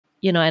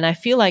And I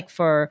just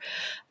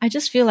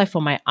feel like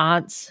for my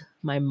aunts,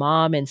 my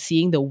mom, and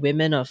seeing the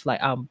women of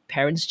like our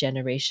parents'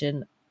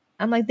 generation,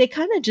 I'm like, they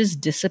kind of just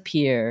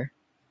disappear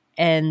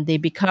and they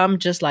become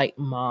just like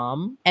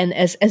mom. And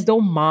as though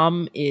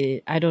mom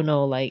is, I don't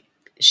know, like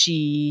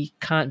she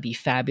can't be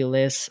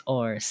fabulous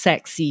or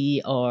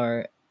sexy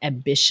or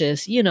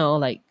ambitious,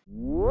 like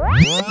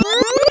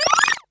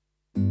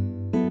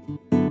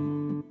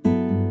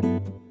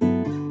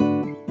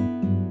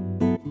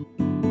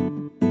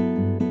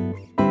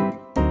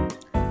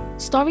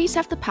Stories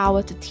have the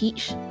power to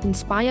teach,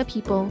 inspire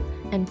people,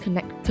 and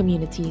connect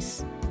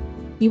communities.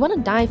 We want to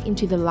dive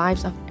into the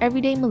lives of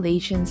everyday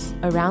Malaysians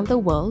around the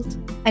world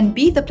and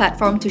be the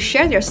platform to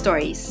share their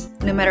stories,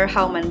 no matter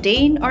how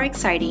mundane or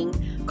exciting,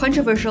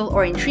 controversial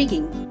or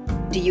intriguing.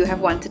 Do you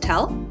have one to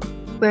tell?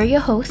 We're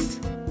your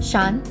hosts,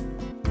 Shan,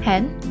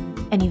 Hen,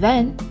 and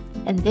Yvonne,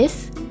 and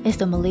this is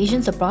the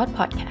Malaysians Abroad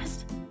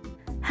podcast.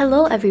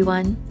 Hello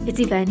everyone, it's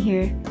Yvonne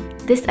here.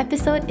 This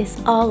episode is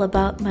all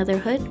about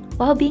motherhood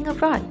while being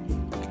abroad.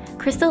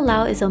 Kristal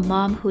Lau is a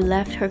mom who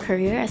left her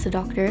career as a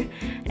doctor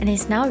and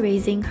is now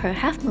raising her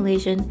half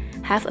Malaysian,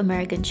 half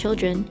American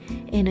children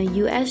in a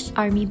US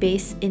Army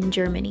base in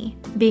Germany.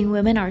 Being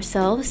women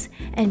ourselves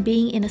and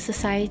being in a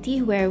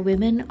society where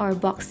women are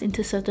boxed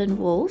into certain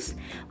roles,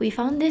 we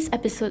found this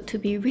episode to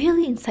be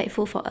really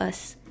insightful for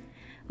us.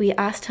 We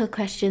asked her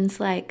questions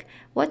like,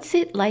 what's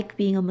it like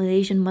being a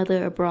Malaysian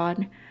mother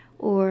abroad?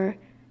 Or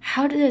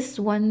how does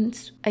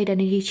one's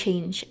identity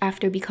change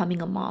after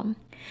becoming a mom?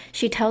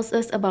 She tells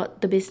us about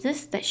the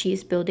business that she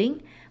is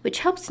building, which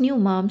helps new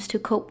moms to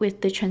cope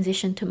with the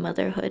transition to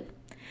motherhood.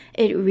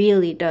 It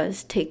really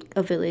does take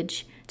a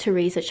village to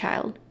raise a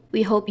child.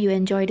 We hope you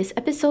enjoy this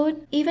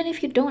episode, even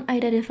if you don't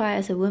identify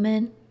as a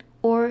woman,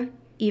 or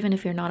even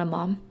if you're not a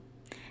mom.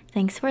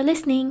 Thanks for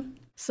listening.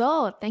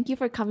 So, thank you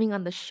for coming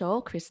on the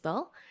show,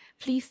 Kristal.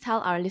 Please tell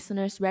our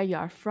listeners where you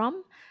are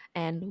from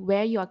and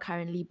where you are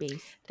currently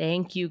based.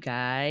 Thank you,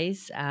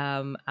 guys.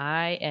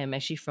 I am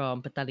actually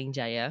from Petaling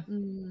Jaya.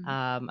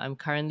 I'm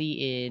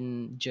currently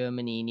in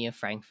Germany near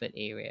Frankfurt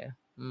area.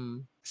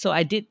 So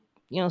I did,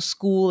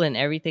 school and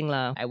everything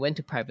lah. I went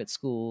to private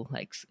school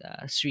like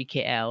Sri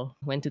KL.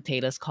 Went to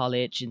Taylor's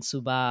College in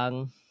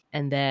Subang,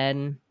 and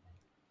then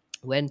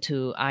went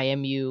to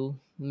IMU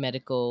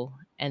medical,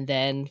 and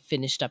then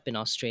finished up in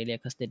Australia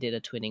because they did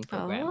a twinning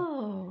program.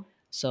 Oh,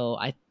 So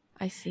I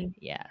see.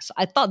 yeah, so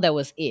I thought that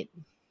was it.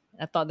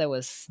 I thought that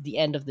was the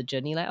end of the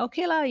journey. Like,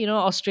 okay lah,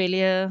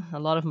 Australia, a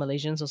lot of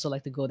Malaysians also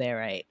like to go there,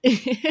 right?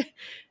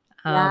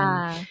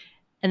 Yeah.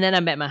 And then I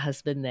met my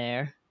husband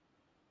there,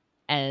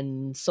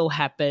 and so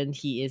happened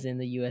he is in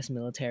the US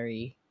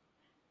military.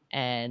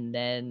 And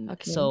then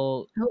Okay.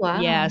 so Oh, wow.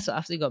 yeah, so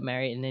after we got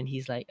married, and then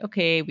he's like,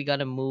 okay, we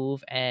gotta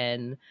move.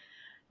 And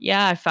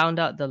yeah, I found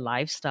out the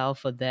lifestyle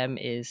for them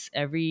is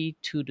every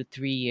 2 to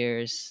 3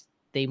 years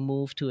they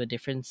move to a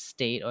different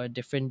state or a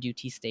different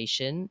duty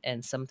station,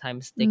 and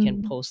sometimes they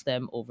can post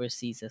them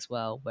overseas as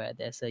well, where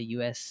there's a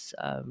US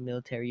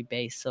military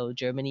base. So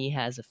Germany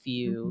has a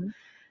few,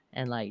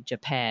 and like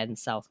Japan,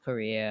 South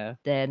Korea.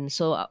 Then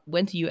so I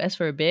went to US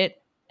for a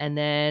bit, and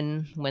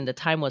then when the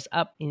time was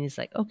up, and it's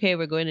like, okay,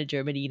 we're going to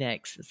Germany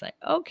next. It's like,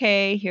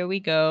 okay, here we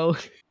go.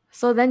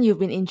 So then you've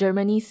been in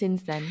Germany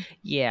since then?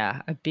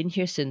 Yeah, I've been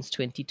here since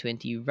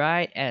 2020,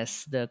 right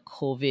as the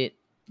COVID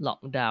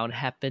lockdown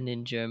happened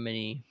in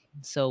Germany.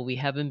 So we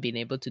haven't been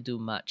able to do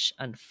much,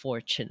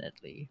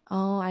 unfortunately.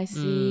 Oh, I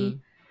see.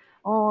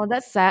 Oh,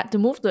 that's sad to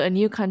move to a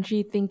new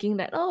country thinking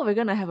that, oh, we're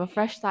going to have a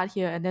fresh start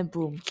here, and then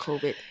boom,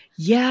 COVID.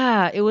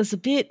 Yeah, it was a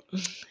bit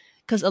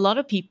because a lot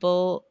of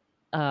people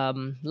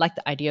like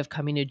the idea of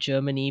coming to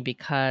Germany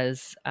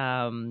because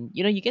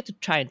you get to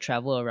try and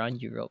travel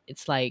around Europe.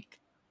 It's like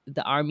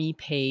the army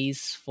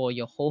pays for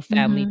your whole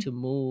family to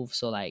move,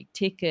 so like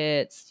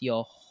tickets,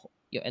 your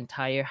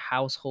entire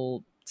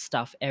household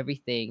stuff,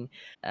 everything.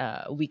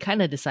 We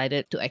kind of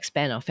decided to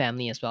expand our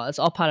family as well. It's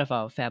all part of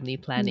our family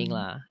planning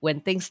lah.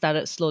 When things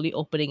started slowly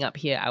opening up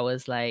here, I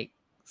was like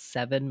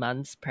 7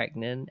 months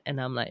pregnant,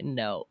 and I'm like,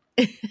 no.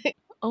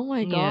 Oh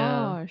my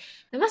Yeah.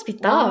 gosh. That must be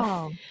tough.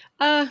 Wow.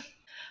 Uh,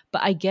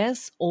 but I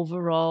guess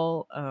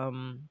overall,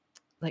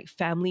 like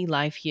family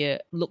life here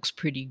looks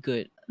pretty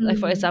good. Like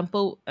for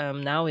example,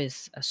 now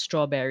is a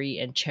strawberry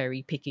and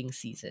cherry picking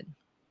season,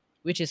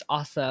 which is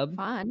awesome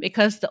Fun.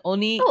 because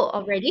Oh,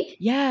 already?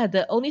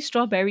 the only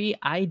strawberry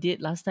I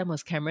did last time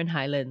was Cameron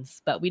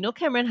Highlands. But we know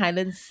Cameron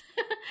Highlands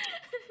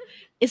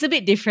it's a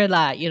bit different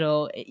lah.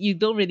 You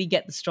don't really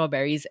get the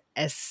strawberries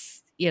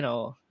as,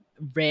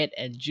 red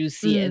and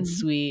juicy and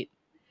sweet.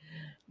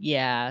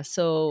 Yeah,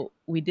 so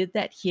we did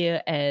that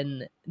here,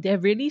 and they're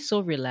really so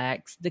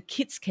relaxed. The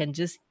kids can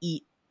just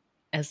eat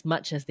as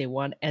much as they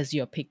want as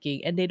you're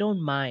picking, and they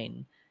don't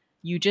mind.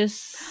 You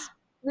just,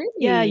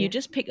 yeah, you Really?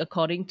 just pick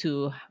according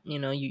to,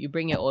 you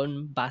bring your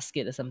own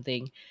basket or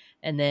something,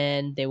 and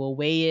then they will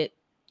weigh it,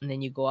 and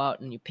then you go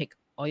out and you pick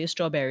all your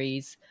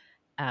strawberries,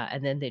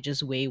 and then they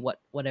just weigh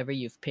whatever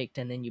you've picked,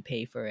 and then you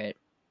pay for it.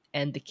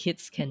 And the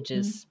kids can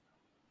just,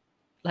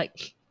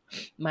 like,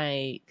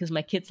 because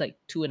my kid's like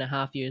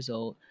 2.5 years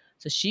old,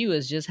 So she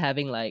was just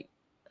having like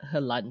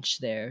her lunch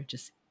there,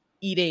 just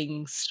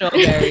eating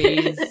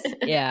strawberries.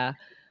 Yeah.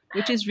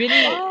 Which is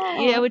really,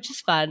 yeah, Oh, which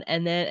is fun.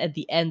 And then at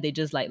the end, they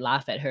just like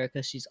laugh at her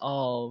because she's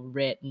all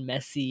red and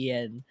messy,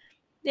 and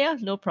yeah,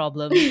 no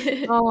problems.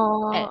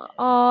 Eh, oh,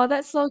 oh,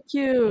 that's so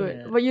cute.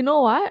 yeah. But you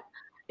know what?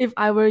 If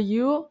I were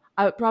you,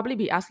 I would probably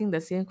be asking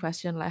the same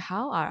question, like,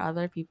 how are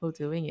other people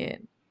doing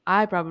it?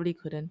 I probably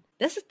couldn't.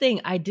 That's the thing.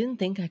 I didn't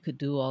think I could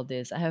do all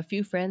this. I have a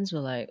few friends who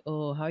are like,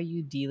 "Oh, how are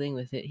you dealing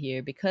with it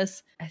here?"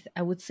 Because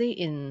I would say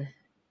in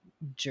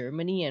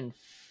Germany and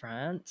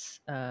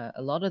France,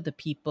 a lot of the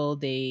people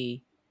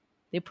they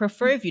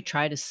prefer if you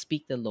try to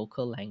speak the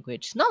local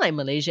language. It's not like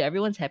Malaysia.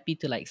 Everyone's happy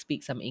to like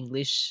speak some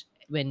English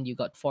when you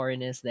got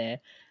foreigners there.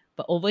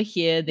 But over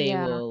here, they Yeah.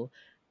 will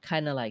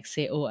kind of like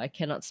say, "Oh, I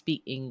cannot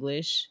speak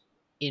English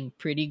in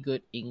pretty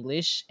good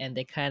English," and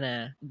they kind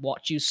of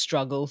watch you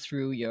struggle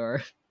through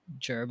your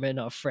German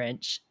or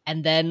French,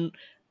 and then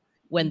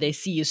when they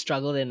see you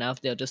struggle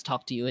enough, they'll just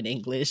talk to you in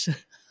English.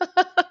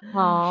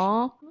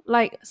 Oh,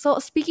 like, so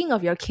speaking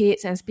of your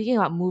kids and speaking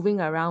about moving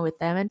around with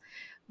them, and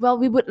well,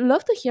 we would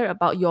love to hear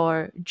about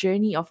your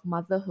journey of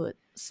motherhood.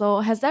 So,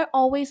 has there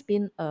always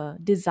been a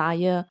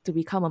desire to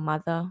become a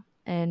mother?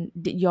 And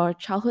did your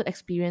childhood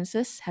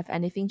experiences have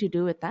anything to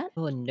do with that?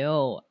 Oh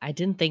no, I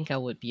didn't think I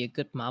would be a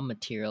good mom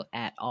material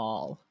at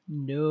all.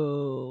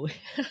 No.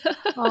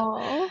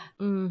 Oh.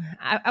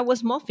 I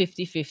was more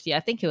 50-50. I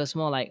think it was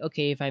more like,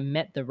 okay, if I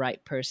met the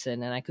right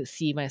person and I could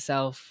see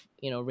myself,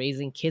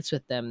 raising kids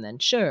with them, then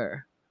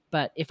sure.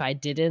 But if I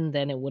didn't,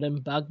 then it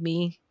wouldn't bug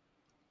me.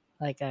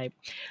 Like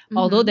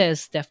although Mm-hmm.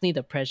 there's definitely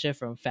the pressure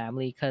from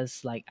family,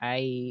 because like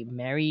I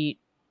married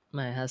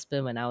my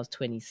husband when I was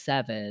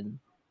 27,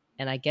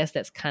 and I guess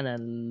that's kind of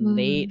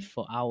late Mm,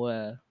 for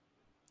our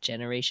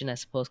generation, I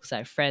suppose, because I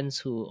have friends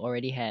who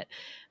already had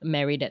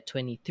married at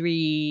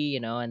 23,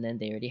 and then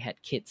they already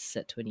had kids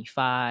at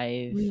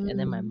 25. And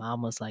then my mm,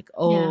 mom was like,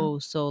 Yeah. "Oh,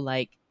 so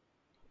like,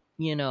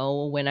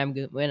 when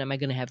am I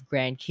gonna have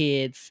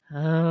grandkids?"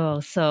 Oh,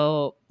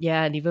 so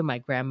yeah, and even my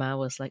grandma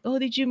was like, "Oh,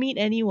 did you meet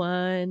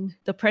anyone?"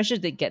 The pressure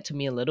did get to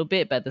me a little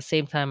bit, but at the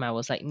same time, I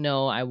was like,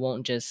 "No, I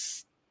won't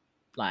just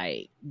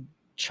like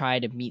try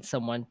to meet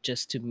someone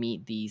just to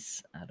meet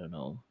these, I don't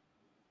know,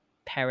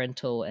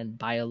 parental and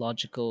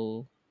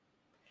biological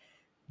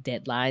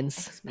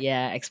deadlines,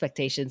 yeah,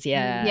 expectations,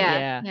 yeah, mm, Yeah.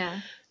 yeah.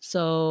 Yeah.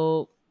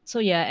 So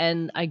yeah,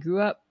 and I grew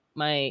up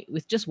my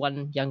with just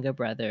one younger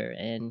brother,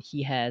 and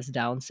he has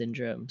Down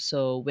syndrome,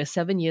 so we're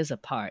 7 years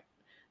apart.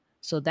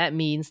 So that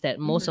means that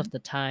most Mm-hmm. of the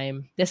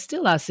time there's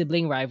still a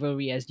sibling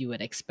rivalry, as you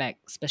would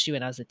expect, especially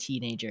when I was a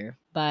teenager.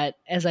 But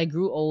as I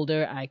grew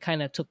older, I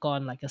kind of took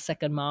on like a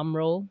second mom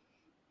role,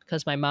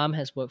 because my mom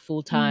has worked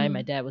full time,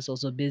 my Mm. dad was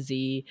also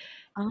busy.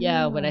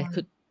 Yeah, when I ah,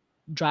 could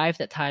drive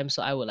that time,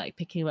 so I would like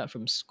pick him up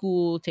from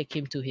school, take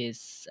him to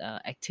his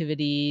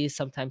activities,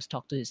 sometimes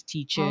talk to his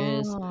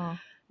teachers. oh,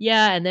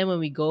 Yeah, and then when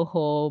we go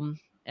home,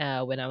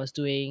 when I was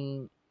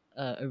doing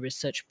a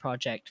research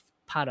project,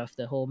 part of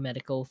the whole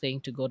medical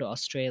thing to go to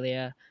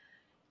Australia,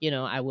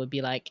 I would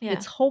be like, Yeah.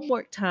 "It's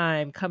homework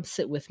time, come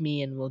sit with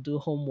me and we'll do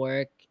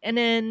homework." And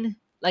then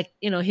like,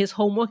 his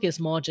homework is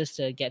more just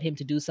to get him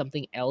to do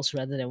something else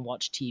rather than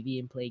watch TV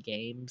and play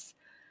games.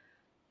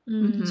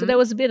 Mm. So mm-hmm. there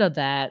was a bit of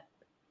that.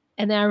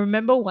 And then I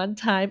remember one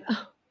time,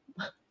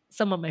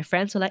 some of my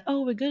friends were like,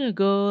 "Oh, we're gonna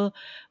go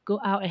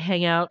out and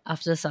hang out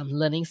after some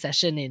learning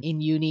session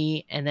in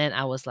uni." And then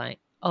I was like,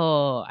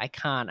 "Oh, I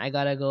can't. I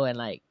gotta go and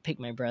like pick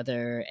my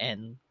brother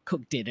and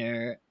cook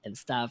dinner and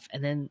stuff."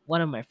 And then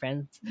one of my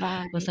friends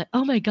was Right. like,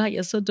 "Oh my god,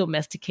 you're so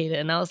domesticated."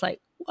 And I was like,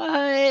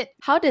 "What?"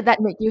 How did that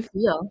make you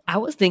feel? I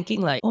was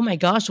thinking like, "Oh my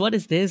gosh, what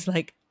is this?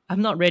 Like,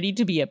 I'm not ready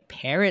to be a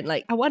parent.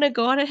 Like, I want to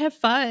go out and have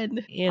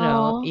fun."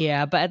 Oh,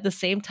 Yeah, but at the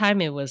same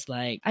time it was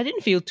like I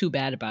didn't feel too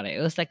bad about it.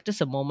 It was like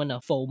just a moment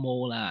of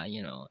FOMO lah,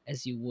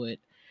 as you would.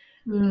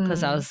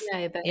 Cuz I hmm. was, Yeah,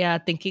 I bet. yeah,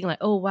 thinking like,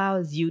 "Oh wow,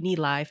 it's uni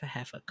life. I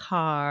have a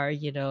car,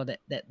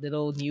 that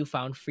little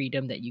newfound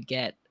freedom that you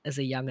get as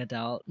a young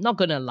adult." Not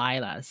gonna lie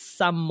lah,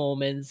 some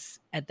moments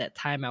at that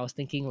time I was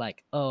thinking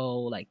like,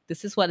 "Oh, like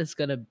this is what it's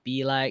gonna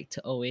be like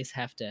to always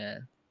have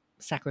to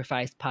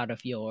sacrifice part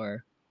of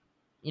your,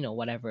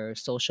 whatever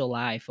social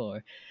life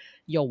or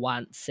your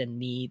wants and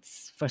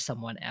needs for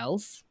someone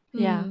else."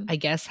 Yeah. Mm. I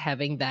guess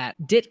having that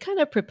did kind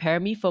of prepare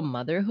me for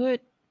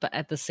motherhood, but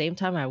at the same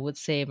time, I would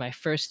say my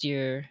first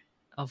year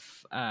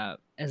of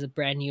as a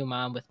brand new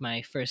mom with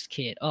my first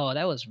kid, oh,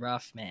 that was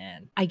rough,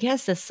 man. I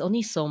guess there's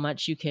only so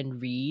much you can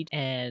read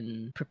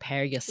and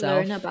prepare Learn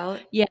yourself. about.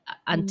 Yeah, Mm.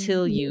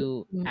 until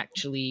you Mm,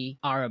 actually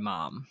are a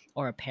mom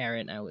or a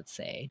parent, I would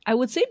say. I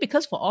would say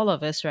because for all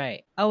of us,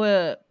 right,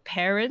 our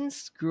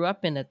parents grew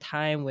up in a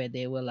time where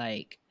they were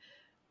like,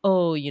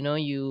 "Oh, you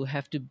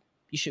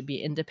should be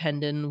an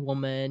independent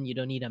woman, you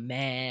don't need a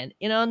man."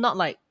 Not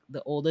like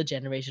the older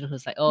generation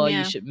who's like, "Oh,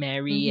 you Yeah. should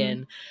marry Mm-hmm.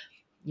 and,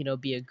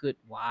 be a good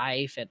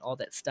wife and all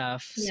that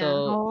stuff." Yeah.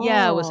 So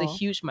yeah, it was a oh,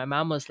 huge, my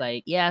mom was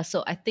like, yeah.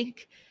 So I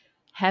think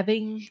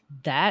having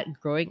that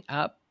growing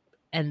up,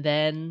 and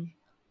then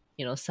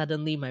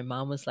suddenly my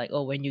mom was like,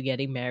 oh, when you're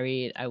getting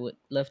married, I would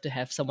love to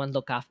have someone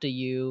look after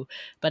you.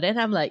 But then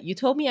I'm like, you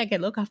told me I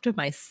can look after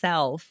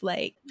myself.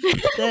 Like,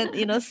 then,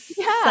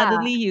 Yeah.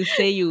 suddenly you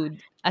say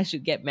I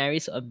should get married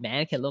so a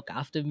man can look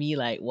after me.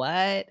 Like,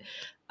 what?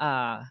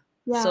 Uh,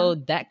 Yeah. so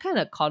that kind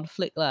of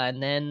conflict, lah.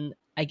 And then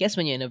I guess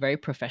when you're in a very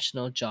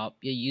professional job,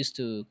 you're used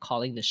to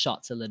calling the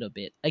shots a little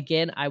bit.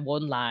 Again, I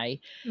won't lie,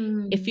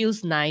 it Mm.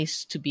 feels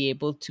nice to be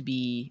able to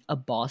be a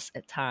boss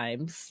at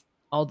times.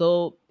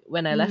 Although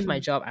when I left my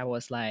Mm. job, I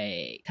was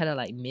like kind of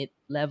like mid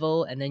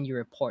level, and then you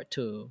report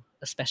to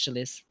a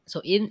specialist.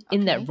 So in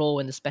that Okay. role,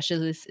 when the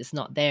specialist is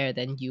not there,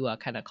 then you are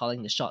kind of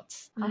calling the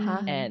shots.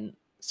 Uh-huh. Mm. And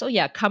so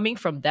yeah, coming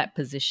from that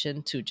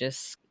position to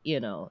just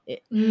and Yeah.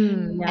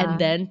 Mm.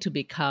 then to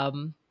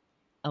become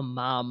a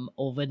mom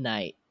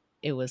overnight,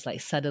 it was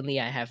like suddenly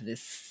I have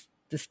this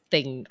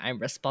thing I'm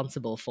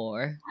responsible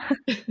for.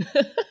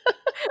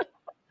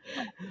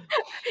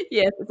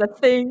 Yes, it's a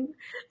thing.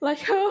 Like,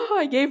 oh,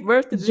 I gave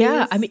birth to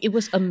Yeah, I mean, this. it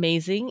was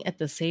amazing at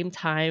the same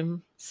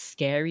time,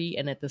 scary,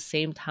 and at the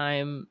same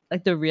time,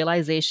 like the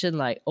realization,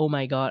 like, oh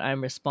my god,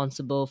 I'm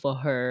responsible for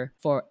her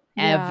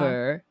Yeah.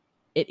 forever.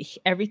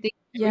 Everything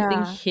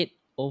Yeah. hit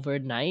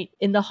overnight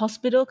in the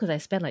hospital because I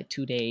spent like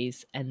 2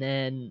 days, and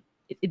then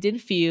it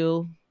didn't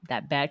feel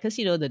that bad because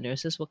the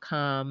nurses will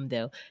come,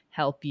 they'll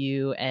help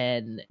you,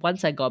 and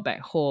once I got back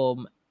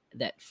home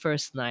that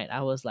first night,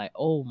 I was like,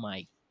 oh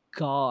my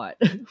god,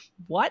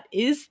 what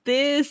is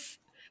this?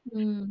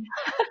 Mm.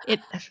 It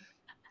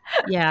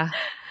Yeah.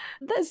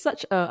 That's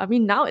such a, I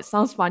mean, now it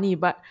sounds funny,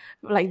 but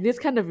like this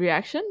kind of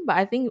reaction, but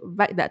I think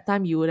back that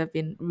time you would have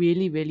been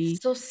really, really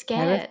So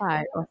scared.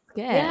 terrified or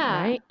scared,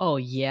 Yeah. right? Oh,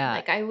 yeah.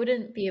 Like I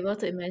wouldn't be able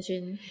to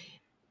imagine.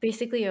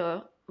 Basically,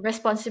 your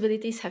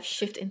responsibilities have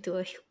shifted into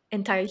a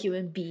entire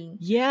human being.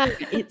 Yeah,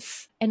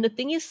 and the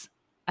thing is,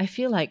 I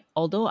feel like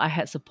although I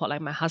had support, like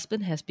my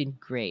husband has been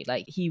great.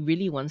 Like he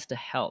really wants to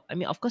help. I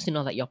mean, of course,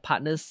 like your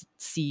partners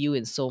see you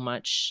in so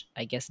much,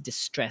 I guess,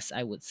 distress,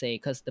 I would say,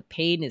 because the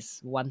pain is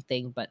one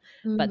thing, but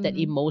that Mm.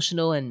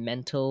 emotional and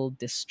mental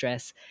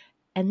distress,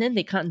 and then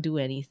they can't do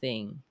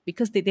anything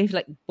because they've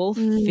like both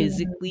Mm,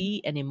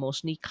 physically and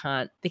emotionally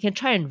can't. They can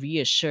try and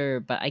reassure,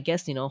 but I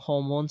guess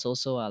hormones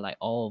also are like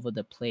all over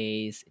the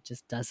place. It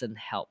just doesn't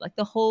help. Like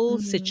the whole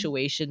Mm.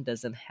 situation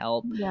doesn't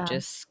help. yeah,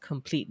 Just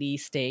completely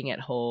staying at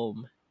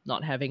home,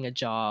 not having a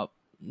job,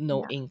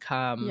 no yeah,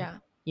 income.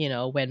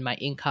 yeah. When my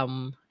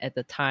income at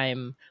the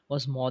time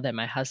was more than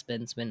my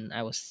husband's when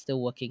I was still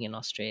working in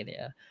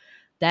Australia.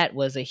 That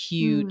was a Mm.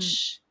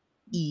 huge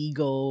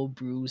ego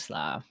bruise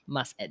lah,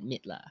 must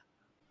admit lah.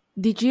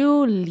 Did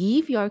you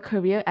leave your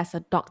career as a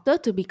doctor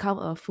to become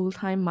a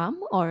full-time mom,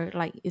 or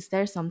like is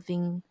there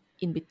something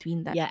in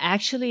between that? Yeah,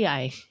 actually,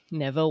 I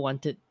never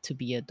wanted to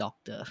be a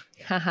doctor.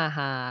 Ha ha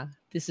ha.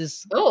 This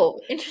is Oh,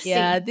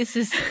 Yeah,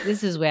 interesting.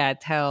 this is where I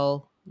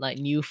tell like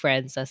new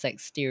friends that's like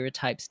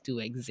stereotypes do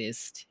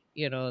exist.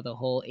 The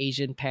whole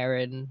Asian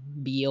parent,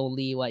 be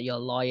only what your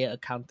lawyer,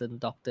 accountant,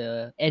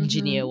 doctor,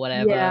 engineer, Mm-hmm.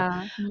 whatever.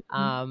 Yeah.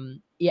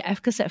 Mhm. Yeah,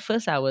 because at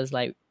first I was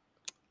like,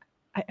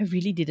 I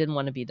really didn't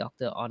want to be a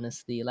doctor,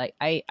 honestly. Like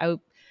I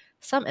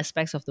some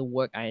aspects of the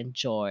work I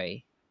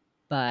enjoy,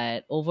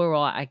 but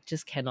overall I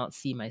just cannot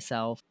see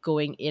myself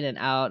going in and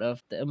out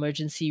of the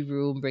emergency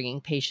room,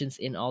 bringing patients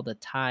in all the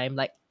time.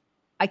 Like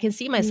I can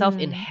see myself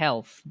in Mm.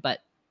 health,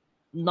 but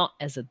not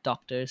as a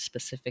doctor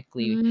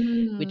specifically,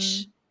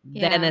 which Mm.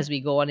 then Yeah. as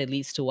we go on, it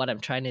leads to what I'm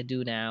trying to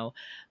do now.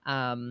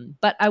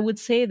 But I would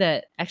say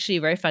that actually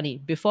very funny.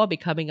 Before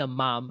becoming a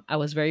mom, I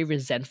was very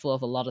resentful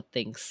of a lot of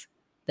things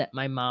that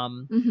my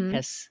mom Mm-hmm.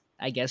 has,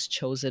 I guess,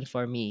 chosen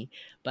for me.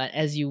 But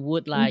as you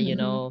would like,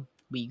 Mm-hmm.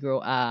 we grow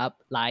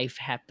up, life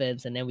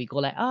happens, and then we go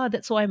like, oh,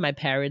 that's why my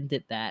parent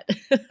did that.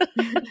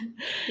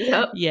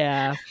 Yep.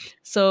 Yeah.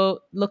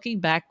 So looking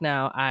back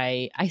now,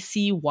 I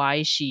see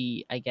why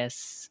she, I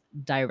guess,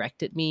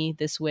 directed me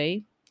this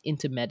way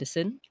into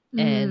medicine.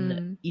 And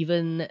Mm.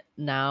 even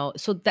now,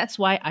 so that's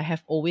why I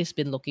have always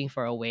been looking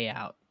for a way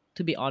out,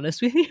 to be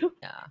honest with you.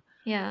 Yeah.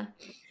 Yeah.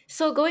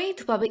 So going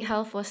into public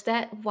health, was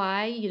that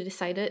why you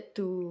decided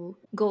to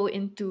go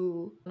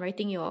into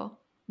writing your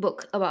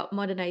book about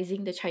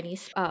modernizing the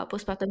Chinese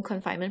postpartum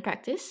confinement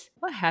practice?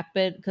 What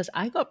happened, because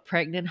I got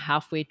pregnant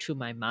halfway through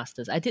my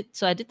masters. I did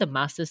the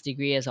master's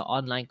degree as an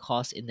online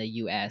course in the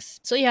US.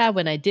 So yeah,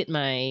 when I did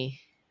my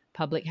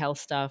public health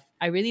stuff,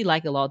 I really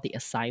like a lot of the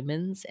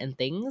assignments and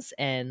things,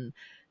 and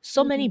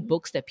so many Mm.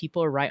 books that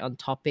people write on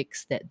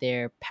topics that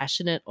they're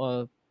passionate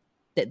or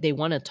that they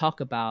want to talk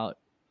about.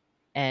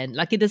 And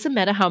like it doesn't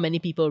matter how many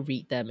people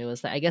read them. It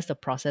was like, I guess, the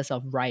process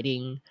of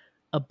writing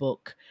a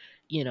book,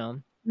 you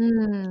know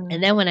and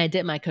Mm. then when I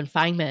did my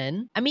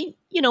confinement, I mean,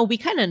 we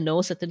kind of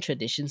know certain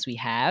traditions we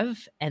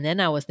have. And then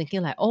I was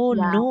thinking, like, oh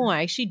Yeah. no,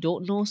 I actually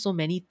don't know so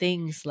many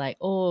things. Like,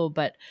 oh,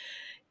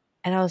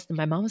 and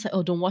my mom was like,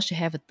 oh, don't wash your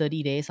hair for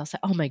 30 days. I was like,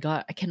 oh my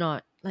God, I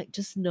cannot. Like,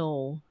 just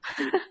no.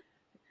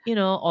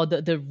 Or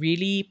the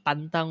really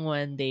pantang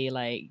one, they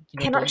like,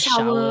 Cannot don't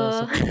shower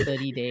shower. for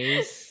 30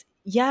 days.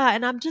 Yeah.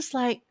 And I'm just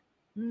like,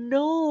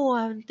 no,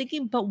 I'm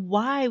thinking, but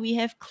why? We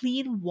have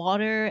clean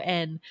water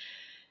and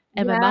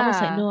And my mom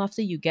was like, Yeah. no,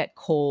 after you get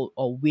cold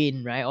or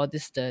wind, right? Or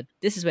this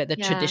is where the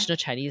Yeah. traditional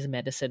Chinese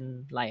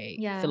medicine like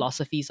Yeah.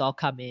 philosophies all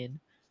come in.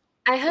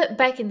 I heard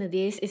back in the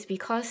days it's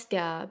because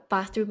their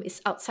bathroom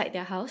is outside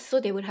their house, so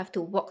they would have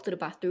to walk to the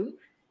bathroom.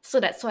 So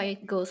that's why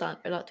girls aren't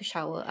allowed to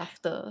shower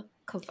after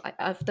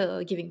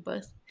giving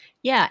birth.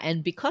 Yeah,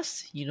 and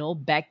because,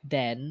 back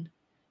then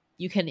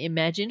you can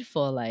imagine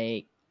for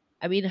like,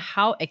 I mean,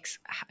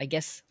 I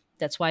guess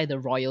that's why the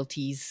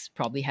royalties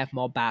probably have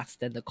more baths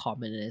than the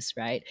commoners,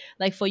 right?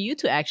 Like for you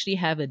to actually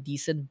have a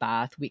decent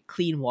bath with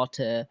clean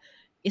water,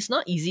 it's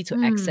not easy to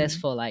access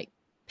Mm. for like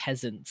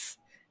peasants,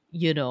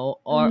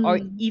 or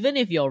Mm. even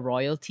if you're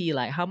royalty,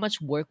 like how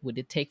much work would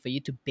it take for you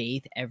to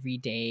bathe every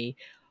day,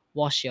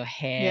 wash your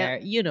hair,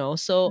 Yep.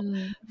 So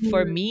Mm.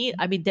 for me,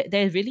 I mean,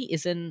 there really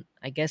isn't,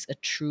 I guess, a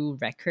true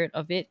record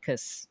of it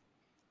because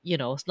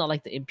it's not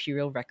like the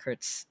imperial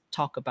records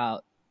talk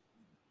about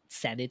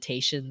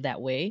sanitation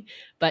that way.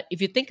 But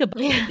if you think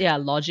about it, Yeah. yeah,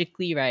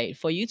 logically, right,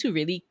 for you to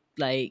really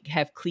like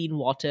have clean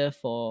water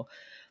for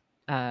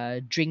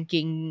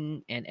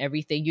drinking and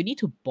everything, you need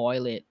to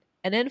boil it.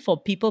 And then for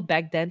people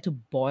back then to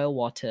boil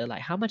water,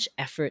 like how much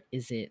effort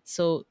is it?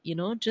 So,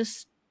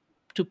 just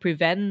to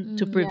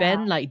Mm. Yeah.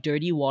 prevent like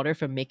dirty water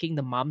from making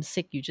the mom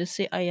sick, you just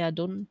say, oh yeah,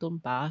 don't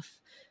bath,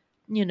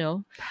 you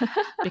know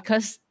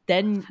because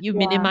then you Yeah.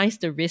 minimize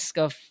the risk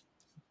of,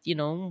 you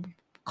know,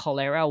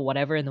 cholera or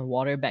whatever in the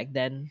water back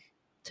then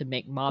to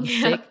make mom Yeah.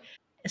 sick.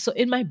 So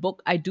in my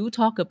book, I do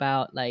talk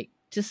about like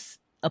just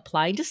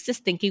applying, just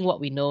thinking what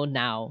we know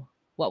now,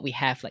 what we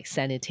have like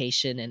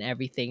sanitation and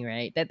everything,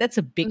 right? That's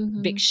a big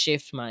Mm-hmm.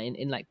 shift,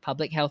 in like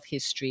public health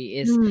history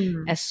is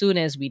Mm. as soon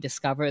as we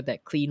discovered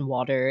that clean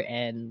water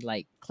and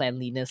like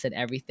cleanliness and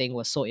everything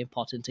was so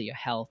important to your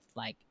health,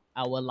 like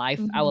our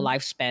Mm-hmm.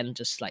 lifespan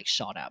just like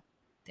shot up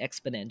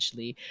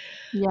exponentially.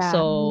 Yeah.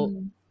 So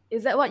Mm.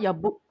 Is that what your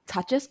book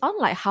touches on?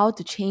 Like how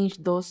to change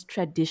those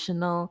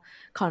traditional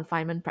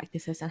confinement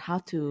practices and how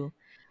to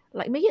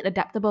like make it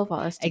adaptable for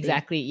us today?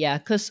 exactly, yeah,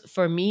 because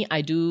for me,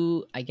 I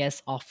do, I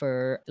guess,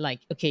 offer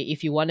like, okay,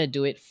 if you want to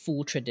do it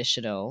full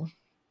traditional,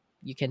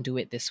 you can do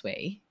it this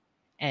way.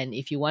 And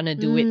if you want to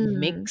do it Mm.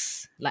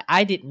 mix, like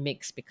I did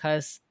mix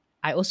because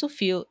I also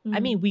feel, I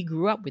Mm. mean, we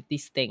grew up with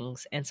these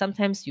things, and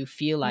sometimes you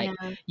feel like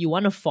Yeah. you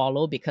want to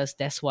follow because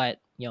that's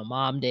what your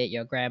mom did,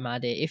 your grandma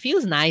did. It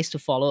feels nice to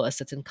follow a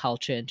certain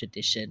culture and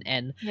tradition.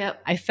 And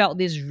Yep. I felt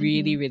this Mm-hmm.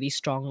 really, really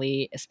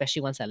strongly,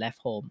 especially once I left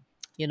home.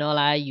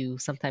 Like you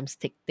sometimes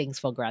take things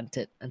for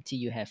granted until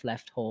you have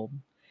left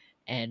home.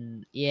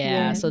 And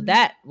yeah, Yes. so Mm-hmm.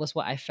 that was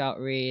what I felt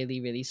really,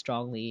 really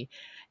strongly.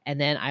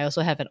 And then I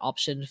also have an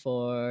option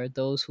for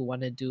those who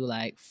want to do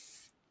like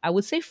I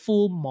would say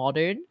full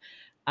modern,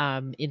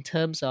 in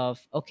terms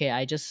of, okay,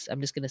 I'm just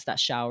going to start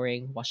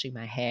showering, washing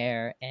my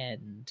hair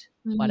and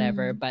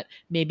whatever, Mm-hmm. but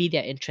maybe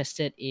they're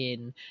interested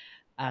in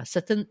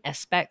certain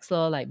aspects,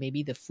 like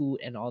maybe the food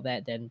and all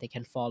that, then they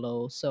can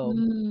follow. So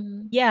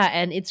Mm. yeah,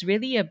 and it's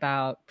really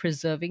about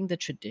preserving the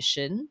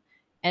tradition.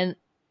 And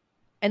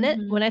and then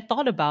Mm-hmm. when I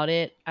thought about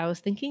it, I was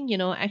thinking,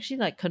 actually,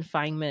 like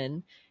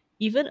confinement,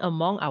 even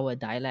among our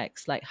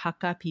dialects, like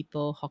Hakka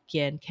people,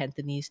 Hokkien,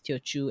 Cantonese,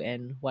 Teochew,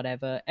 and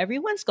whatever,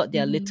 everyone's got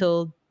their Mm-hmm.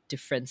 little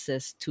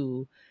differences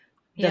to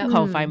the Yep. Mm.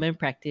 confinement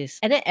practice.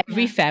 And then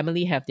every Yeah.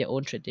 family have their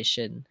own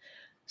tradition.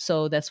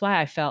 So that's why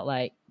I felt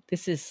like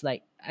this is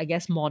like, I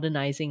guess,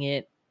 modernizing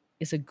it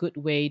is a good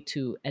way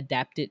to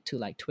adapt it to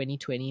like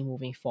 2020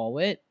 moving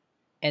forward,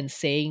 and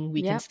saying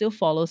we can Yep. still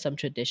follow some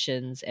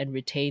traditions and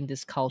retain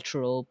this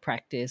cultural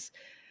practice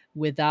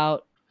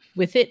without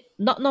with it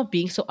not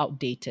being so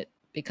outdated,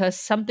 because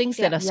some things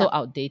that Yep. are so Yep.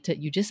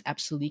 outdated you just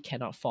absolutely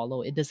cannot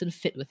follow. It doesn't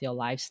fit with your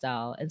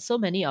lifestyle. And so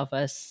many of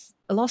us,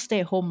 a lot of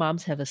stay-at-home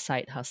moms have a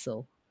side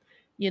hustle.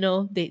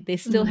 They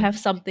still have Mm.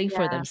 something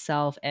for Yeah.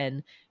 themselves,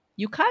 and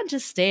you can't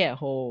just stay at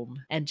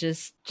home and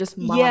just, Just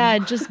yeah, mom.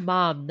 and just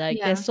mom.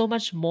 Like there's Yeah. so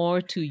much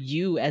more to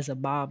you as a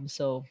mom.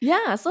 So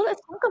Yeah, so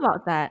let's talk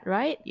about that,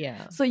 right?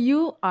 yeah. So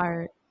you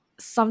are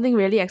something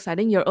really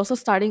exciting. You're also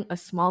starting a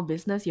small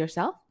business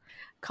yourself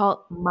called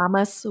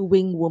Mama's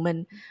Wing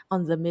Woman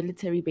on the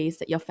military base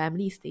that your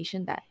family is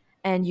stationed at.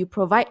 And you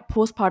provide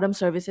postpartum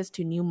services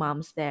to new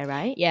moms there,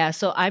 right? Yeah,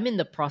 so I'm in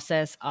the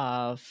process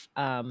of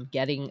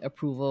getting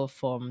approval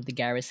from the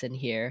garrison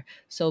here.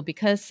 So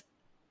because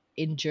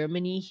in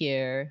Germany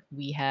here,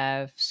 we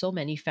have so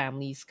many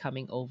families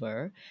coming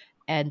over,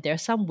 and there are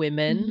some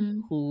women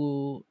Mm-hmm.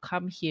 who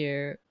come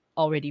here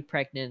already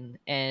pregnant,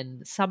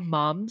 and some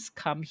moms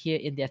come here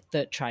in their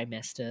third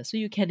trimester. So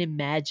you can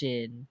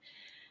imagine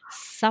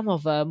some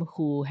of them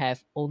who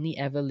have only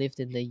ever lived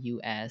in the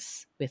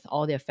US with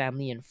all their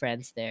family and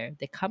friends there,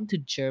 they come to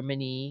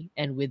Germany,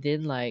 and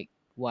within like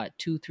what,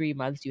 2 3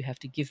 months, you have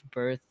to give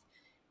birth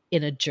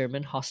in a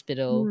German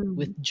hospital Mm.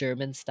 with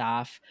German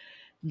staff,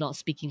 not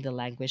speaking the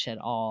language at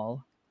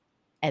all.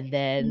 And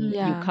then Mm.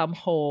 you Yeah. come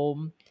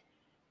home.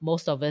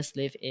 Most of us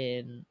live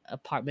in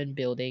apartment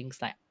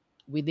buildings. Like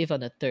we live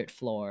on the third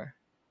floor.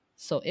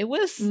 So it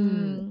was,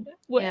 Mm. Mm.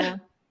 wha- Yeah.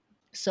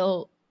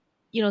 so,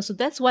 so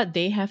that's what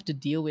they have to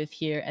deal with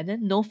here. And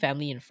then no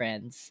family and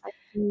friends.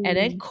 And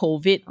then Mm.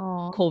 COVID,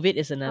 Oh. COVID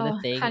is another Oh,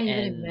 thing. can't even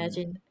And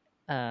imagine.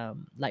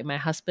 like my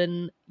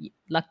husband,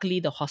 luckily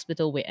the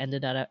hospital we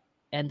ended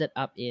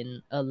up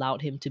in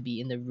allowed him to be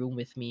in the room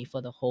with me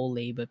for the whole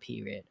labor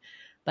period.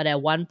 But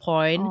at one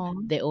point,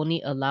 Oh. they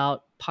only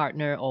allowed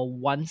partner or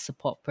one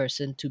support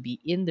person to be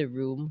in the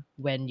room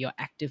when you're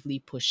actively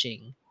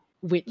pushing,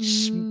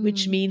 which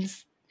Mm.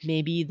 means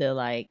maybe the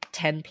like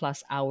 10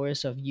 plus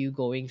hours of you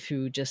going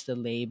through just the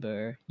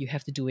labor, you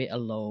have to do it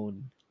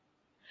alone.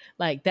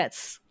 Like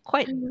that's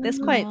quite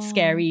Oh.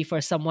 scary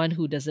for someone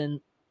who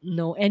doesn't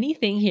know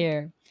anything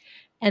here.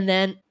 And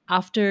then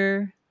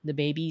after the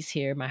baby's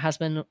here, my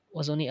husband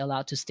was only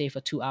allowed to stay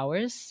for 2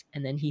 hours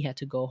and then he had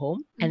to go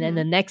home. And then Mm-hmm.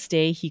 the next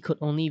day, he could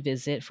only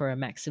visit for a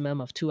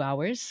maximum of 2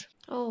 hours.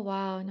 Oh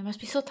wow, that must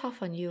be so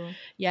tough on you.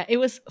 Yeah, it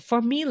was,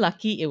 for me,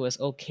 lucky it was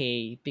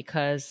okay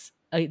because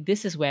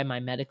this is where my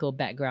medical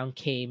background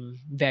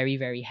came very,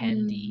 very Mm.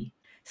 handy.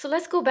 So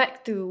let's go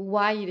back to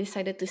why you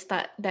decided to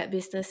start that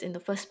business in the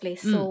first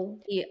place. Mm,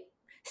 So we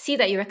see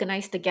that you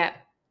recognize the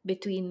gap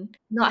between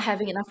not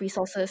having enough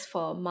resources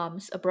for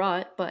moms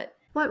abroad, but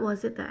what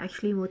was it that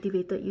actually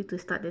motivated you to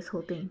start this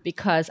whole thing?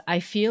 because I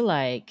feel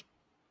like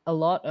a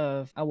lot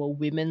of our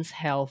women's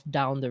health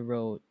down the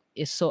road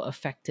is so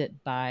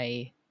affected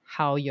by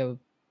how your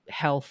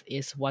health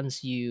is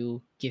once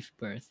you give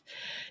birth.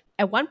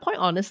 At one point,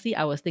 honestly,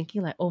 I was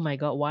thinking like, oh my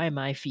god, why am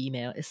I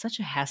female? It's such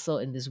a hassle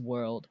in this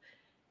world.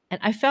 And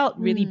I felt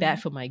really bad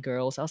Mm. for my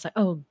girls. I was like,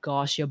 oh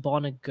gosh, you're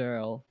born a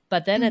girl.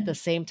 But then at the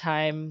same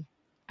time,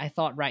 I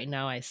thought right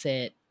now, I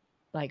said,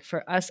 like,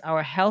 for us,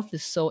 our health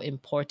is so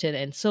important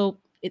and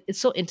it's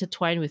so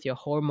intertwined with your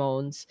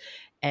hormones.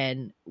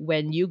 And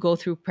when you go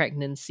through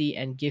pregnancy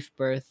and give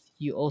birth,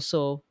 you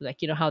also,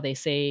 like, you know how they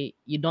say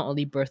you not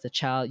only birth a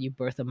child, you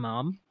birth a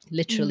mom,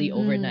 literally Mm. Mm.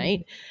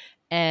 overnight.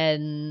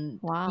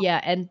 And Wow. yeah,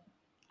 and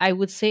I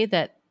would say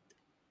that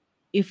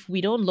if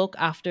we don't look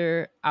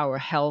after our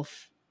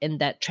health in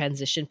that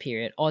transition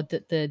period, or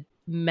the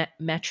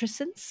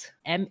matrescence,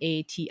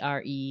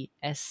 matrescene,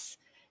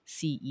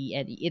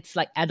 it's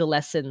like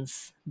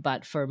adolescence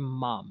but for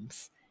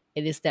moms.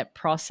 It is that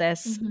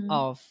process Mm-hmm.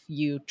 of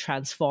you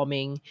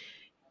transforming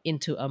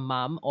into a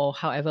mom, or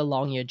however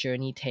long your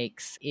journey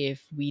takes.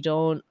 If we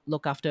don't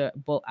look after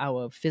both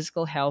our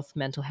physical health,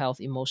 mental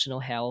health, emotional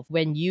health,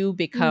 when you Mm.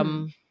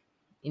 become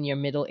in your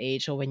middle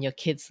age, or when your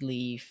kids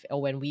leave,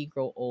 or when we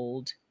grow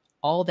old,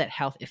 all that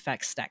health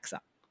effects stacks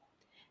up.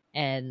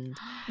 And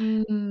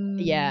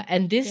yeah, Mm.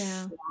 and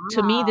this, Yeah.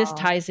 to me, this Wow.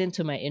 ties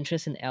into my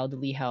interest in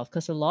elderly health,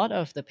 because a lot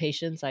of the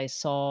patients I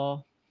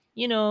saw,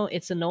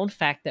 it's a known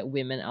fact that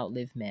women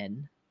outlive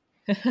men.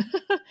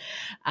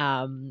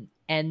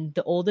 And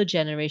the older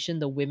generation,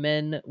 the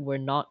women were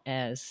not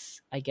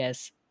as, I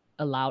guess,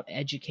 allowed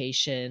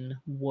education,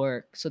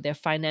 work. So their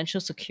financial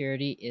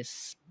security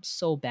is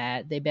so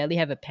bad. They barely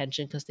have a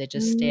pension because they're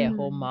just stay at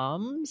home Mm.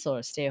 moms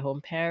or stay at home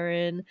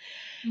parent.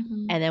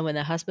 Mm-hmm. And then when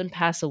the husband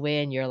passed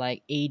away and you're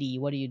like 80,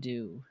 what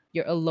do?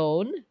 You're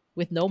alone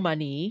with no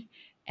money,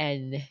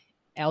 and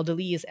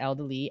elderly is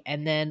elderly.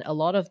 And then a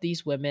lot of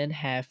these women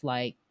have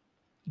like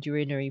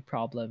urinary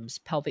problems,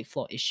 pelvic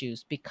floor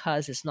issues,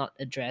 because it's not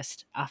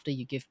addressed after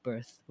you give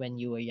birth when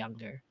you were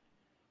younger.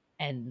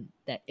 And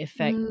that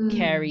effect Mm.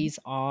 carries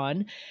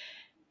on.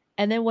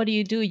 And then what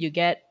do? You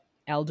get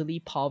elderly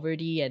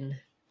poverty. And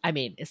I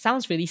mean, it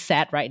sounds really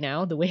sad right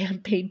now, the way I'm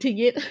painting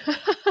it.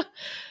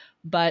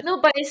 But No,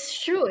 but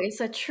it's true.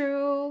 It's a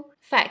true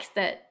fact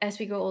that as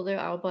we grow older,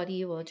 our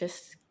body will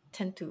just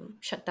tend to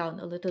shut down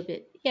a little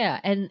bit. yeah,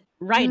 and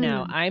right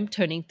now Mm. I'm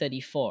turning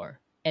 34.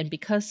 And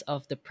because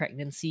of the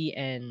pregnancy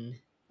and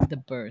the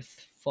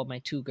birth for my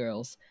two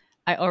girls,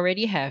 I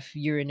already have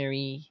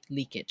urinary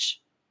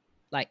leakage.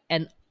 Like,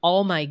 and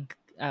all my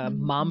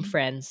mom Mm.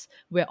 friends,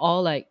 we're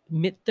all like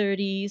mid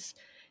 30s.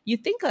 You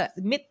think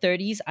mid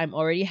 30s, I'm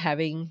already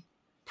having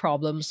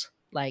problems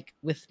like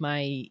with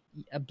my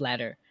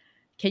bladder.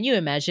 Can you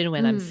imagine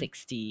when I'm Mm.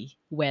 60,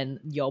 when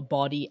your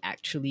body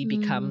actually Mm.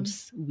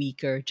 becomes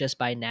weaker just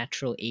by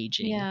natural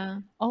aging?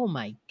 Yeah. Oh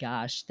my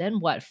gosh, then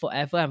what,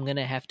 forever I'm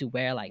gonna have to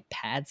wear like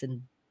pads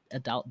and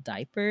adult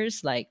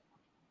diapers? Like,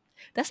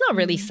 that's not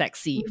really Mm.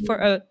 sexy for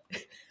Mm. a,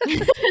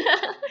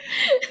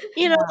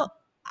 you know, Yeah.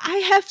 I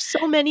have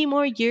so many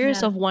more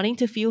years Yeah. of wanting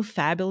to feel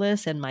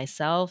fabulous and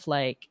myself.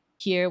 Like,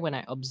 here, when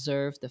I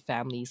observe the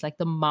families, like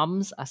the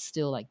moms are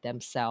still like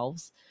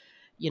themselves,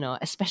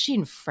 especially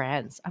in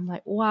France. I'm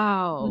like,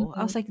 wow.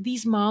 I Mhm. was like,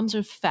 these moms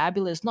are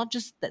fabulous. Not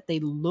just that they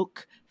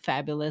look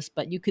fabulous,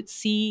 but you could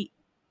see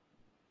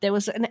there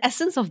was an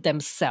essence of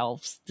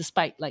themselves,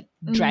 despite like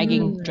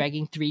dragging Mm.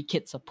 dragging three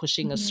kids or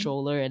pushing a Mhm.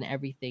 stroller and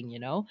everything.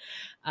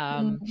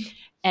 Um, Mm.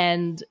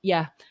 and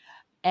yeah,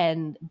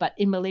 and but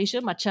in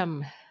Malaysia,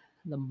 macam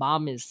the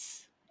mom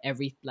is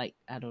every, like,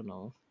 I don't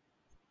know,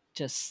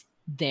 just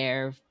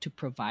there to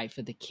provide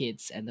for the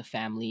kids and the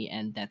family,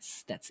 and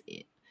that's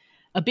it.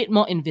 A bit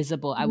more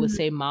invisible, I would Mm.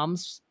 say.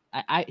 Moms,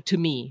 I to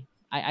me,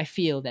 I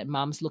feel that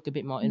moms look a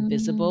bit more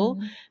invisible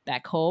Mm.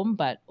 back home.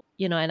 But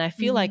and I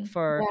feel like Mm.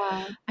 for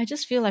Yeah. I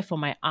just feel like for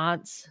my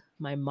aunts,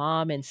 my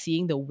mom and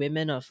seeing the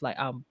women of like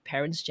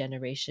parents'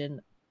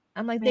 generation,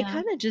 I'm like they Yeah.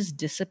 kind of just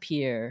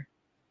disappear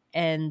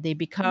and they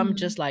become Mm.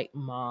 just like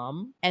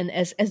mom, and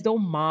as though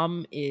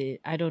mom is,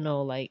 I don't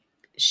know, like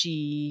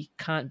she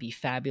can't be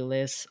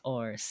fabulous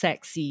or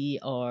sexy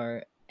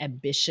or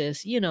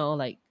ambitious,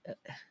 like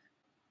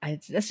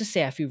let's just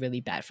say I feel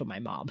really bad for my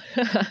mom,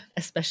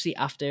 especially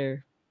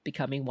after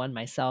becoming one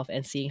myself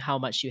and seeing how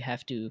much you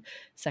have to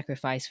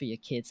sacrifice for your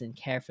kids and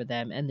care for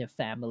them and their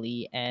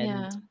family,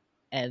 Yeah.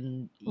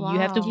 and you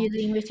have to, Wow.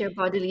 Dealing with your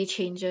bodily yeah, and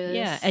changes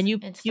you and you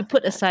stuff like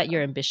put that as aside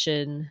your well.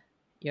 ambition.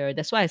 Your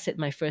That's why I said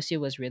my first year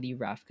was really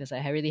rough, because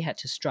I really had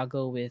to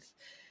struggle with,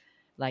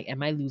 like,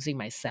 am I losing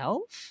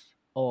myself,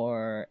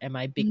 or am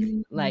I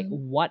like, Mm.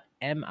 what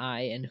am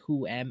I and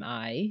who am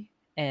I?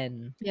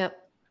 and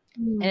Yep.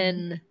 Mm.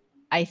 and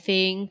I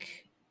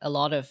think a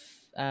lot of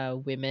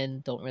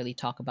women don't really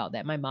talk about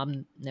that. My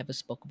mom never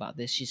spoke about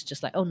this. She's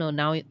just like, oh no,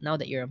 now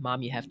that you're a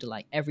mom, you have to,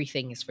 like,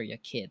 everything is for your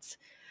kids.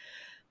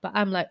 But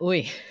I'm like,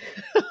 oi,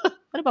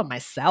 what about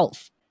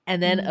myself?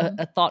 And then a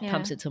Mm. thought Yeah.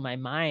 comes into my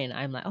mind.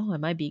 I'm like, oh,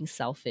 am I being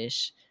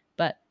selfish?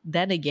 But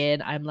then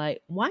again, I'm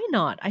like, why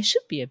not? I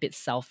should be a bit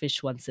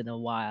selfish once in a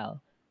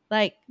while.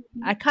 Like,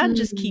 I can't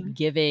just keep Mm.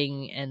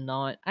 giving and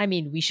not. I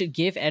mean, we should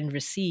give and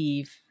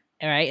receive,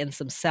 all right, and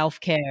some self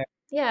care.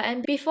 Yeah,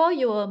 and before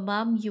you were a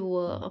mom, you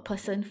were a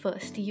person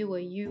first. You were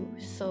you.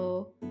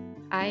 So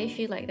I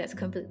feel like that's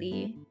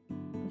completely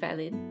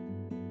valid.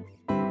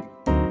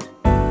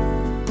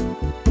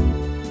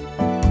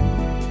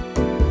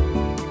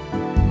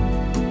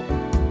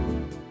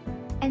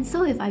 And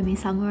so, if I may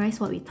summarize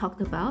what we talked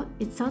about,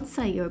 it sounds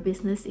like your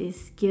business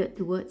is geared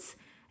towards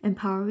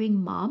empowering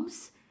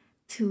moms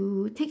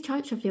to take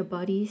charge of their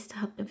bodies, to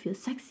help them feel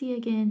sexy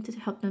again, to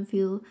help them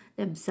feel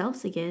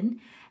themselves again,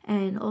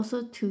 and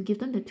also to give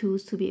them the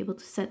tools to be able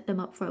to set them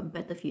up for a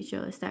better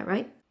future. Is that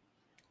right?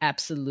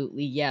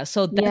 Absolutely. Yeah.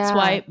 So that's Yeah,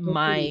 why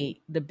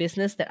totally. the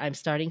business that I'm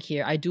starting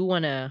here, I do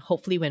want to,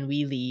 hopefully when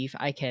we leave,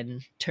 I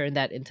can turn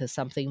that into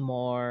something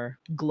more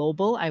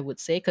global, I would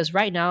say, cuz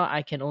right now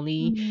I can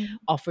only Mm.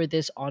 offer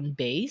this on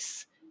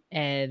base,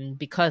 and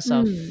because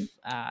of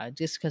Mm.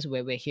 just because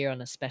we're here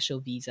on a special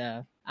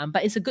visa.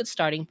 But it's a good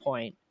starting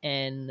point,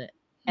 and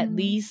at Mm.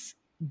 least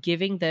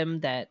giving them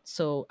that,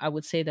 so I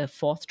would say the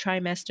fourth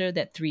trimester,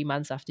 that 3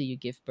 months after you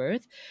give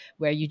birth,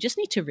 where you just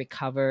need to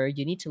recover.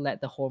 You need to let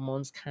the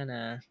hormones kind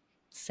of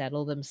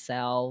settle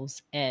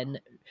themselves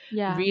and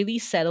Yeah. really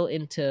settle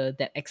into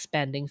that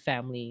expanding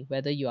family,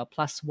 whether you are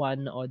plus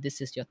one or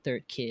this is your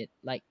third kid.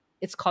 Like,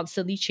 it's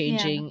constantly Yeah.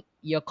 changing.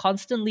 You're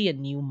constantly a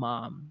new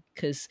mom,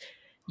 because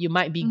you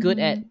might be good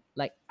at, Mm-hmm.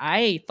 like,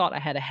 I thought I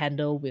had a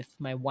handle with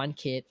my one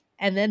kid.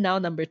 And then now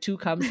number two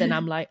comes, and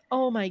I'm like,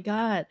 oh my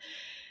God,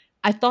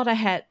 I thought I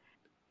had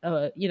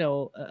a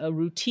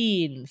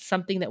routine,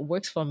 something that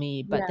works for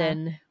me. But Yeah.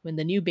 then when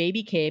the new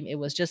baby came, it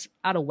was just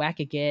out of whack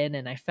again,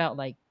 and I felt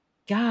like,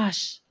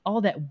 gosh,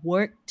 all that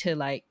work to,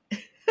 like,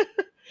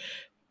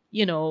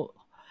 you know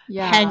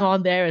hang Yeah.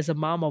 on there as a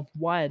mom of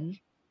one.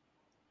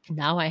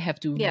 Now Yeah. I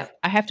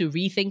have to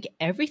rethink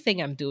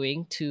everything I'm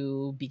doing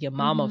to be a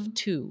mom of Mm-hmm.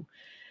 two,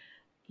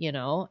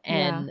 Yeah.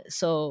 and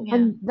so, Yeah.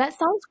 And that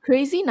sounds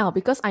crazy now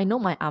because I know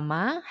my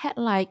ama had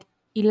like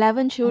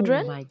 11 oh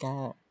children. my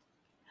God,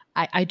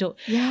 I don't.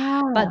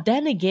 Yeah. But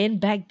then again,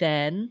 back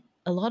then,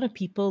 a lot of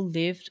people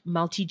lived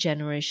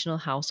multi-generational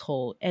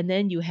household, and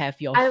then you have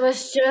I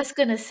was just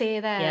gonna say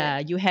yeah,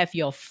 that. you have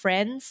your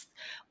friends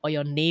or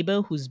your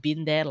neighbor who's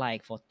been there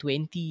like for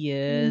 20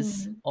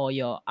 years, Mm. or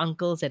your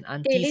uncles and They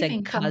aunties live and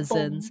in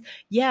cousins. kampong.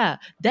 Yeah,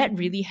 that Mm.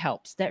 really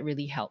helps. That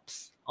really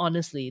helps.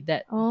 Honestly,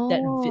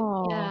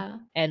 Oh. Yeah.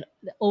 and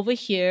over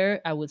here,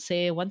 I would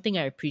say one thing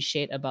I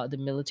appreciate about the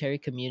military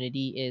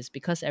community is,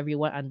 because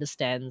everyone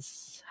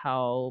understands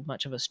how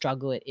much of a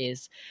struggle it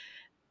is,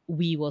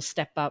 we will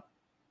step up,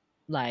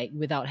 like,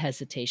 without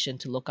hesitation,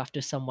 to look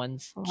after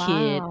someone's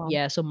kid. Wow.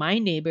 Yeah, so my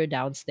neighbor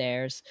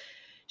downstairs,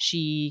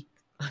 she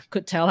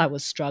could tell I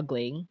was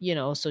struggling,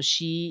 so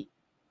she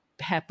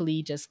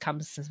happily just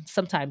comes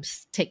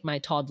sometimes take my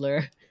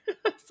toddler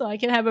so I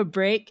can have a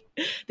break.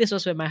 This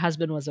was when my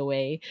husband was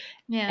away,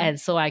 Yeah. and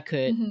so I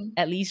could Mm-hmm.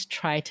 at least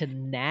try to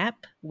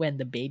nap when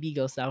the baby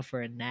goes down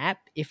for a nap,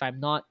 if I'm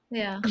not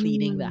Yeah.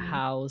 cleaning the Mm.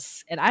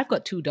 house. And I've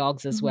got two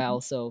dogs as Mm-hmm.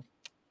 well, so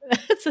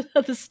that's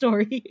another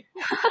story.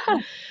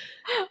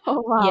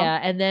 Oh, wow. Yeah,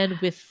 and then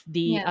with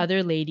the Yeah.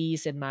 other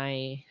ladies in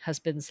my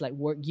husband's, like,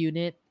 work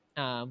unit,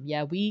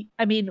 yeah,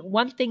 I mean,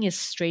 one thing is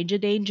stranger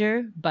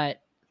danger,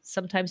 but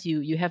sometimes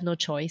you have no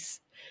choice.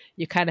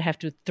 You kind of have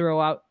to throw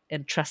out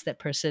and trust that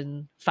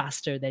person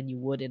faster than you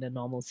would in a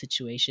normal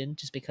situation,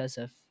 just because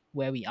of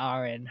where we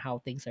are and how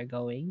things are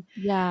going.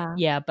 Yeah.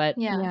 Yeah, Yeah.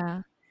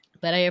 Yeah.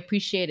 but I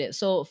appreciate it.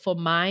 So for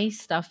my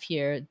stuff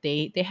here,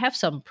 they have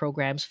some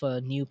programs for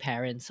new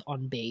parents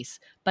on base,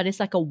 but it's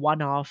like a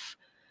one-off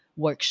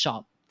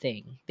workshop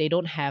thing. They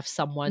don't have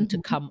someone to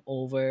Mhm. come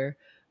over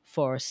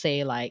for,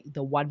 say, like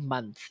the 1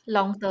 month.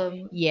 Long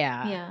term.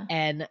 Yeah. Yeah.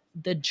 And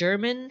the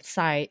German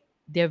side,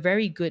 they're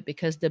very good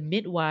because the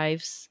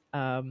midwives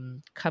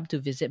come to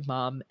visit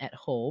mom at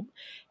home.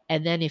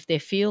 And then if they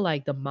feel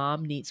like the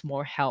mom needs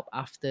more help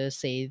after,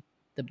 say,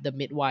 the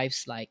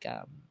midwife's like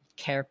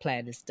care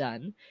plan is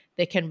done,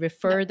 they can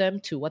refer Yeah. them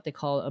to what they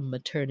call a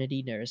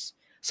maternity nurse.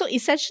 So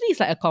essentially, it's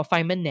like a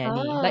confinement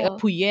nanny, like a Oh.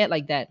 puyet,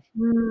 like that,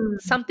 Mm,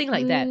 something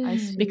like that, I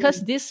Mm, because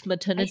see. this I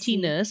maternity see.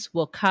 nurse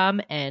will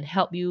come and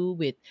help you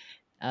with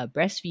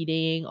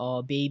breastfeeding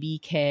or baby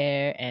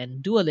care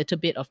and do a little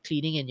bit of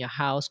cleaning in your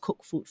house,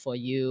 cook food for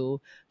you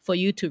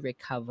to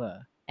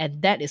recover.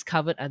 And that is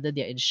covered under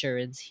their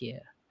insurance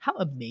here. How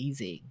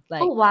amazing. Oh,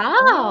 Like, yeah,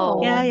 Oh,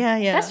 wow. yeah,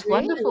 yeah. That's great.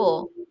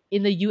 wonderful.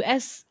 In the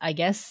US, I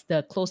guess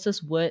the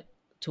closest word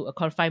to a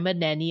confinement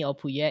nanny or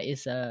puya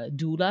is a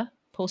doula,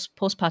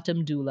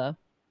 postpartum doula.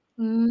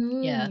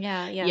 Yeah.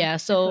 Yeah, yeah. Yeah.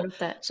 I've heard So of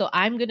that.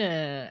 I'm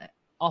gonna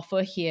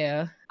offer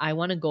here. I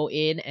wanna go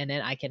in and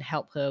then I can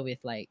help her with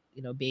like,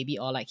 baby,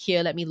 or like,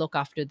 here, let me look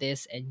after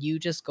this, and you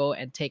just go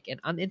and take an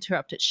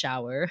uninterrupted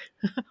shower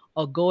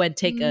or go and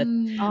take a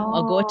Mm.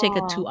 or go and take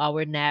a Oh, 2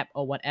 hour nap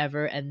or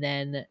whatever, and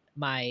then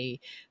my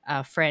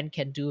friend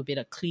can do a bit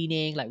of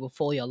cleaning, like we'll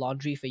fold your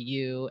laundry for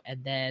you,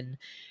 and then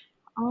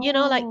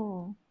like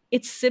oh,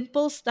 it's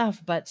simple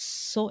stuff, but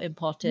so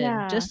important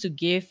yeah, just to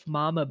give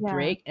mom a yeah,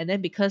 break. And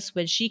then because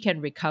when she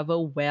can recover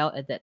well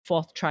at that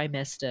fourth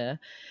trimester,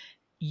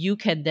 you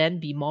can then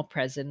be more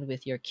present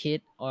with your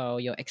kid or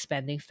your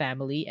expanding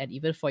family, and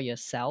even for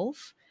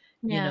yourself.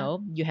 Yeah.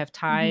 You have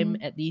time,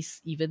 mm-hmm. at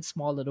least even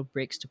small little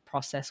breaks to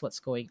process what's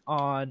going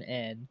on.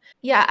 And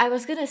Yeah, I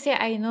was gonna say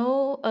I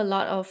know a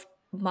lot of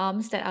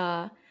moms that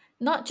are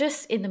not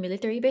just in the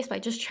military base,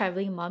 but just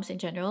traveling moms in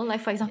general. Like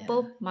for yeah.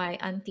 example, my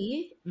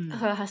auntie, Mm.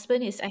 her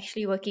husband is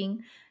actually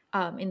working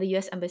in the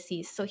US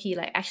embassy. So he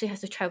like actually has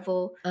to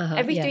travel Uh-huh.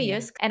 every Yeah, three yeah.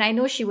 years. And I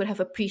know she would have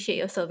appreciate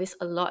your service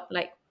a lot.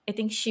 Like I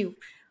think she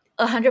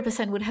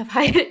 100% would have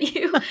hired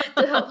you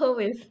to help her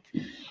with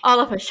all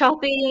of her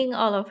shopping,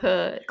 all of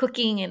her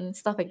cooking and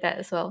stuff like that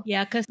as well.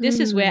 Yeah, because this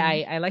is where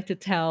Mm, I like to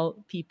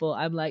tell people,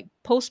 I'm like,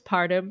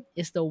 postpartum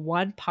is the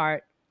one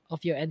part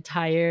of your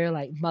entire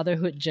like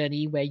motherhood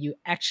journey where you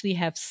actually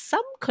have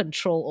some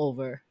control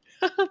over.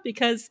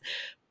 Because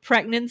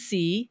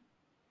pregnancy,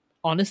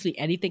 honestly,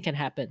 anything can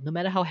happen, no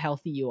matter how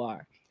healthy you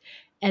are.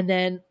 And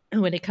then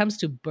when it comes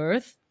to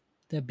birth,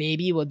 the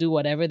baby will do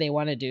whatever they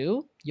want to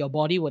do. Your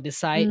body will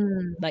decide.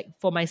 mm. Like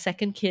for my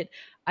second kid,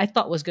 I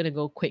thought was going to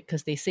go quick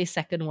because they say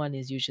second one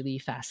is usually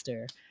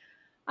faster.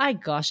 I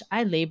gosh,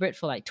 I labored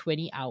for like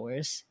 20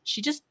 hours.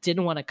 She just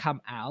didn't want to come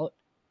out.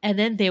 And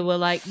then they were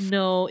like,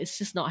 no, it's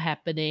just not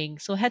happening.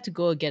 So I had to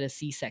go get a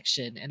C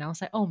section. And I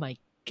was like, oh my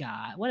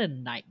God, what a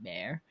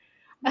nightmare.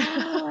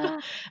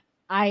 Ah,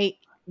 I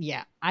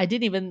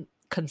didn't even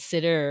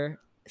consider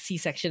C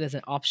section as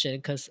an option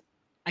because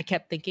I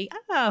kept thinking,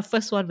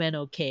 first one went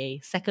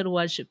okay. Second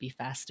one should be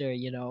faster.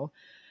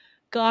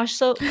 Gosh,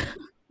 so,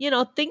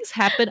 things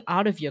happen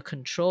out of your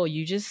control.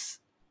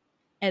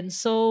 And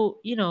so,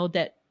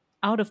 that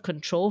out of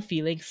control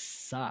feeling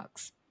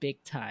sucks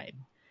big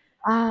time.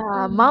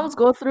 moms Mm.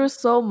 go through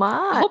so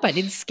I hope I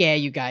didn't much. scare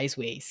you guys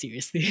way,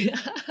 seriously.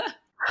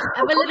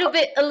 I'm a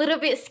little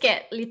bit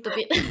scared, little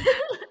bit.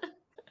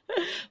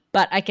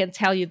 But I can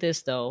tell you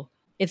this though,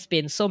 it's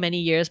been so many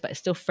years, but it's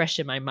still fresh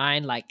in my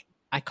mind. Like,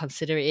 I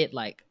consider it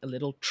like a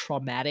little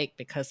traumatic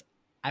because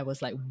I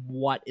was like,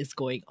 what is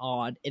going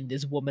on in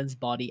this woman's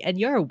body? And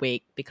you're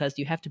awake because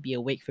you have to be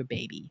awake for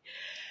baby.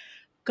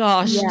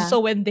 Gosh. Yeah. So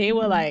when they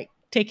were Mhm. like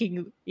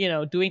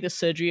doing the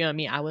surgery on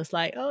me, I was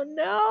like, oh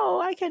no,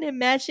 I can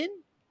imagine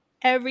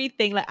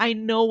everything. Like, I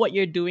know what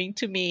you're doing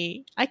to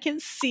me. I can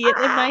see it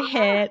in my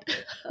head.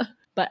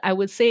 But I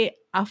would say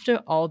after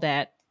all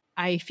that,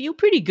 I feel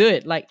pretty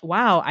good. Like,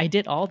 wow, I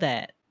did all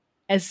that.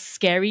 As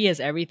scary as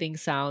everything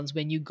sounds,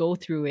 when you go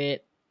through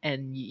it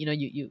and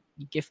you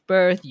give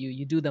birth,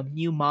 you do the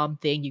new mom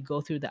thing, you go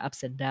through the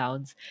ups and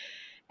downs.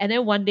 And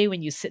then one day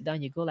when you sit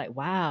down, you go like,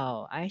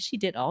 wow, I actually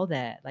did all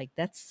that. Like,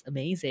 that's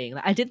amazing.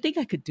 Like, I didn't think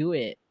I could do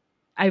it.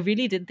 I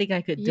really didn't think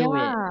I could do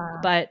it. Yeah.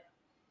 But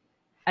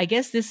I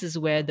guess this is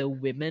where the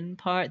women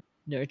part,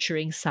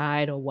 nurturing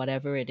side or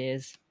whatever it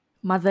is,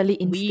 Motherly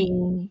we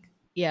instinct.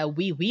 yeah,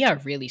 we are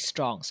really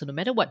strong. So no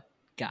matter what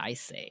guys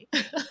say,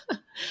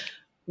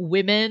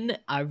 women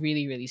are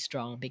really, really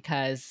strong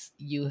because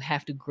you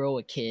have to grow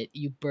a kid,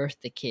 you birth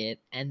the kid,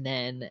 and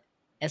then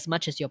as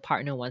much as your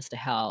partner wants to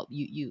help,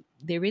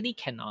 they really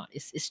cannot.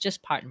 It's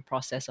just part and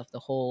process of the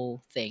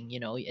whole thing.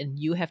 And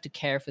you have to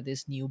care for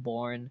this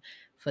newborn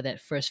for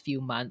that first few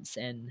months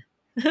and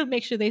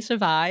make sure they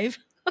survive.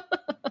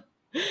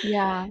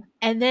 Yeah.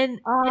 And then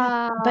and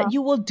Ah. but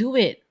you will do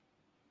it.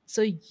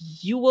 So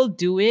you will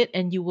do it,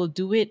 and you will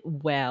do it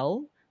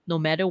well, no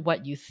matter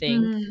what you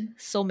think. Mm.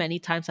 So many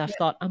times I've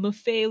thought, I'm a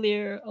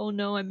failure. Oh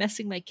no, I'm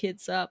messing my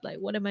kids up. Like,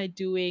 what am I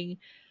doing?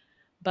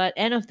 But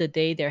end of the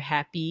day, they're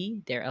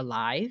happy, they're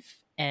alive,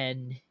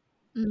 and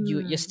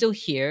you're Mm. still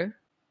here.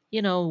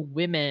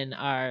 Women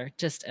are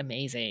just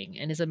amazing,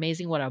 and it's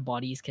amazing what our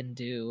bodies can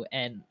do.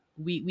 And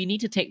we need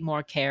to take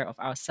more care of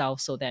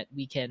ourselves so that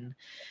we can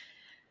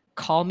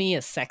call me a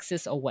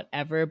sexist or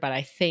whatever, but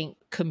I think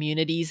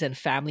communities and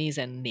families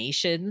and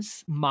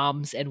nations,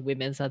 moms and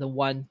women's are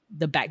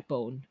the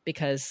backbone,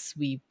 because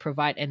we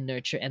provide and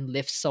nurture and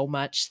lift so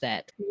much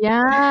that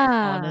Yeah.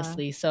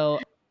 honestly. So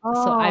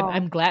I'm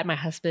Oh. glad my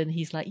husband,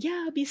 he's like,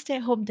 yeah, I'll be stay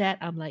at home dad.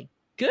 I'm like,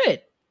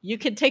 good. You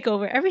can take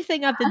over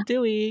everything I've been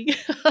doing.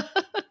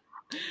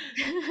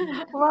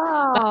 but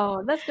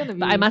Wow. That's gonna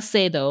but I be. must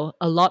say though,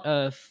 a lot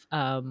of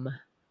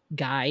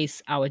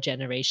guys our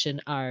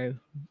generation are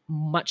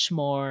much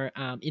more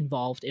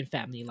involved in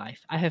family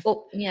life. I have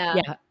Oh, yeah.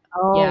 yeah.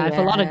 Oh Yeah, I have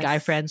a lot of guy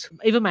yes. friends.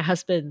 Even my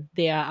husband,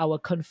 they are our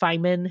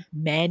confinement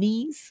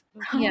mannies.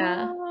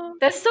 Yeah.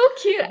 That's so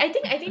cute. I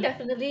think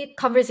definitely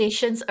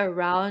conversations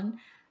around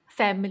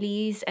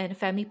families and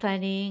family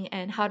planning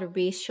and how to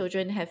raise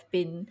children have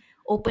been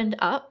opened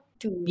up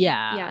to,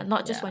 yeah, Yeah,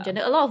 not just one yeah.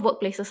 gender. A lot of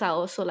workplaces are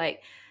also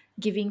like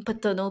giving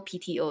paternal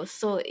PTOs.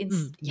 So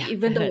Yeah, I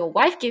even though heard. your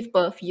wife gave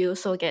birth, you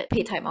also get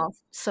paid time off.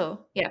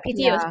 So yeah,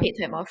 PTO is Yeah. paid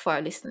time off for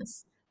our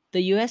listeners.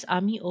 The US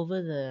Army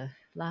over the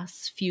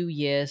last few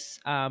years,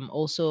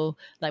 also,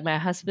 like my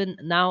husband,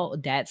 now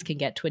dads can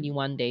get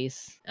 21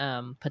 days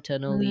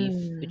paternal leave,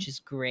 Mm. which is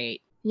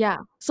great. Yeah.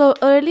 So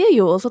earlier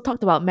you also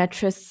talked about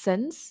mattress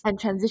sense and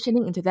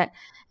transitioning into that.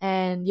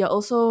 And you're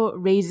also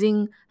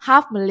raising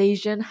half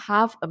Malaysian,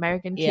 half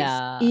American kids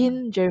Yeah,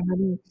 in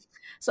Germany.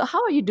 So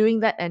how are you doing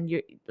that, and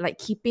you're like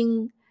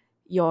keeping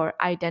your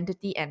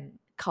identity and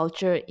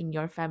culture in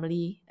your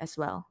family as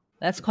well?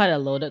 that's quite a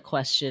loaded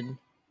question.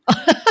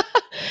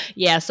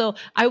 Yeah, so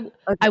I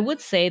Okay.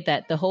 would say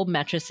that the whole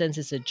mattress sense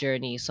is a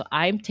journey. So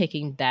I'm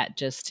taking that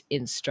just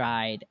in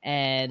stride.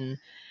 And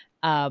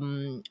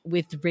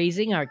with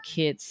raising our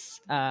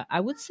kids, I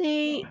would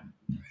say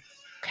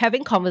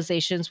having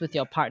conversations with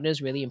your partner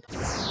is really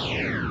important.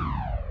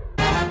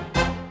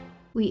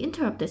 We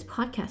interrupt this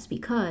podcast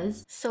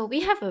because so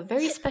we have a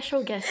very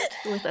special guest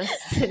with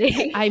us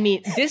today. I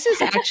mean, this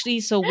is actually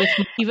so with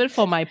even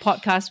for my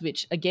podcast,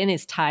 which again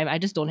is time. I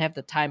just don't have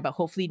the time, but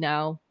hopefully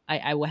now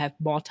I will have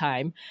more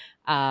time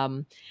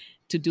um,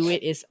 to do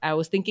it. Is I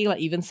was thinking like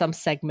even some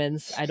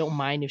segments, I don't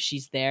mind if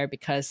she's there,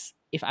 because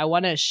if I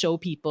want to show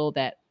people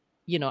that,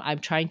 I'm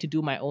trying to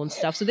do my own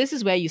stuff. So this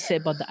is where you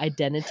said about the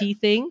identity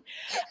thing.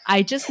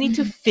 I just need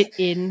to fit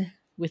in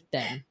with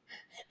them,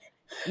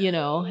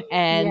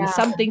 and Yeah.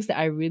 some things that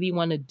I really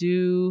want to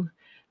do,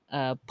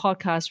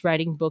 podcast,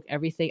 writing, book,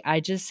 everything, I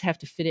just have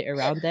to fit it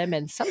around them.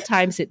 And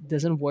sometimes it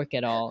doesn't work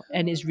at all.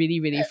 And it's really,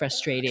 really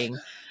frustrating.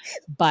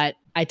 But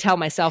I tell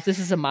myself, this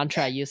is a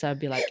mantra I use. I'll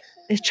be like,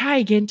 let's try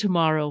again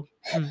tomorrow.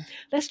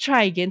 Let's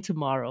try again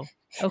tomorrow.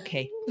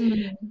 Okay.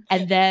 Mhm.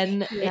 And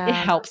then it Yeah.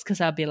 helps,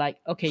 because I'll be like,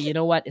 okay, you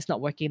know what? It's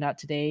not working out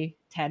today.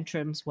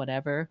 Tantrums,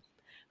 whatever.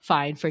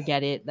 Fine,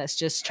 forget it. Let's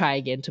just try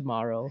again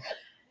tomorrow. Yeah.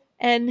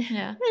 And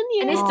And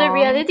yeah, it's the Aw.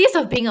 realities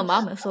of being a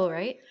mom also,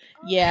 right?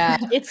 yeah,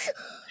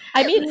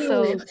 I mean,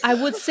 So Cute. I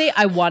would say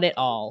I want it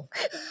all.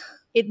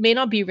 It may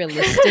not be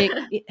realistic,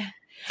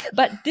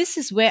 but this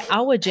is where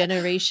our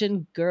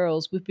generation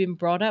girls, we've been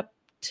brought up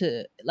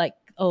to like,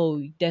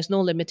 oh, there's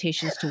no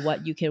limitations to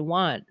what you can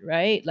want,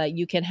 right? Like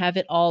you can have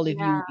it all if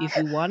Yeah.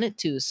 you want it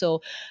to.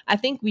 So I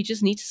think we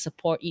just need to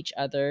support each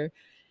other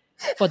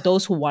for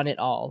those who want it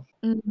all.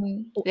 I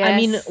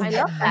mean, yes, I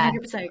love I that.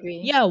 100%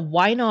 agree. yeah,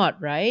 why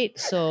not, right?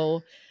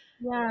 So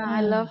Yeah,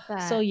 I love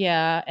so that.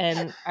 yeah,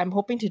 and I'm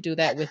hoping to do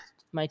that with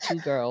my two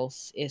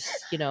girls.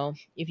 Is,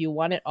 if you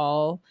want it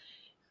all,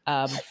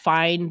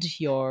 find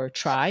your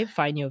tribe,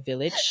 find your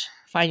village,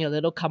 find your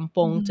little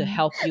kampong to Mhm.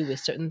 help you with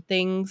certain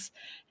things,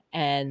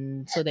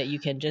 and so that you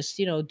can just,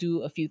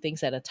 do a few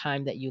things at a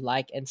time that you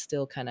like and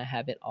still kind of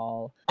have it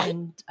all.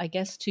 And I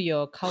guess to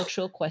your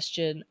cultural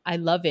question, I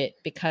love it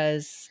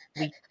because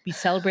we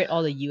celebrate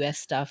all the US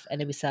stuff, and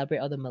then we celebrate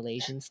all the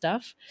Malaysian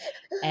stuff,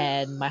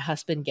 and my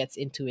husband gets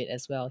into it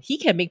as well. He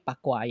can make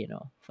bakwa,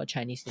 for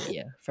Chinese New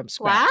Year from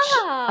scratch.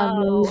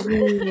 Wow.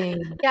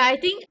 Amazing. Yeah, I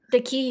think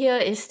the key here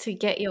is to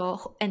get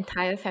your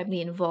entire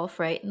family involved,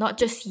 right? Not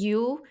just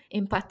you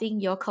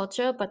imparting your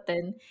culture, but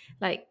then,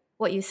 like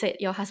what you said,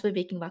 your husband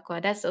baking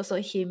bakwa, that's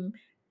also him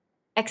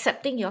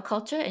accepting your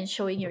culture and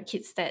showing your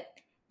kids that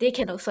they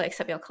can also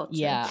accept your culture.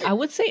 Yeah, I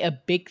would say a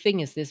big thing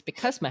is this,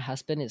 because my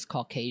husband is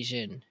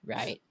Caucasian,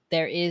 right?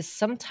 There is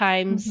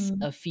sometimes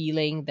Mm-hmm. a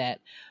feeling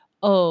that,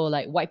 oh,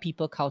 like white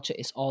people culture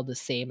is all the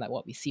same, like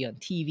what we see on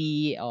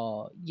TV,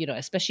 or,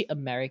 especially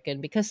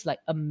American, because like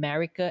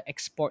America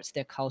exports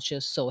their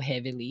culture so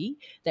heavily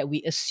that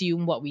we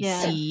assume what we Yeah.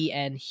 see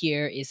and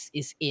hear is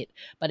it,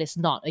 but it's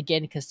not,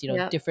 again, because,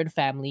 Yep. different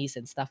families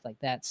and stuff like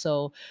that.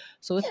 So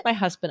with my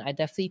husband, I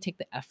definitely take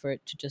the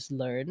effort to just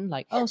learn,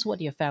 like, oh, so what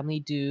do your family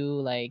do?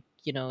 Like,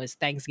 is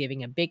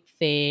Thanksgiving a big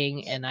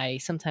thing? And I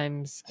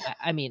sometimes,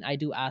 I mean, I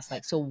do ask,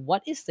 like, so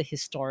what is the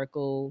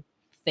historical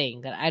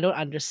thing that I don't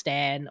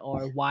understand,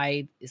 or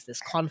why is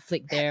this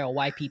conflict there, or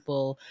why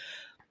people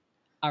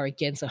are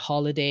against a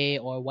holiday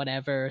or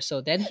whatever? So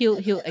then he'll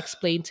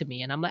explain to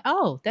me, and I'm like,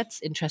 oh,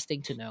 that's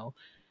interesting to know.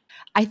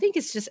 I think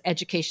it's just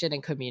education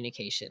and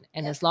communication,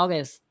 and as long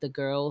as the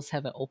girls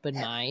have an open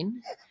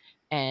mind,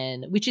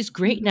 and which is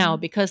great now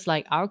Mm-hmm. because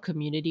like our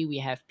community, we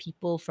have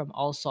people from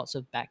all sorts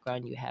of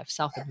background. You have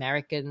South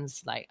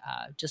Americans, like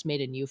just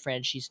made a new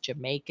friend, she's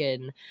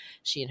Jamaican,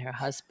 she and her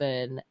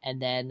husband.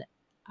 And then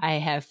I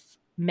have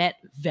met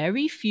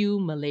very few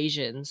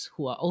Malaysians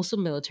who are also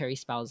military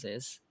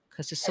spouses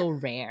because it's so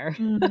rare.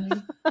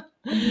 Mm.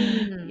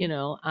 You Mm.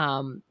 know,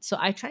 so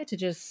I try to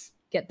just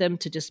get them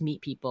to just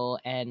meet people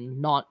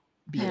and not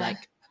be Yeah.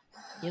 like,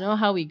 you know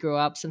how we grow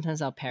up,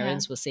 sometimes our Yeah.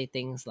 parents will say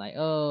things like,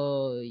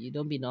 oh, you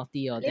don't be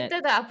naughty or that.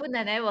 Later, the Apu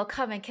Nene will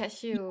come and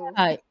catch you.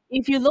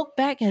 If you look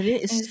back at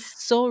it, it's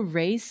It's, so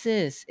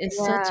racist, it's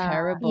so Yeah.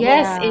 terrible.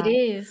 yes, Yeah. it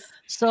is.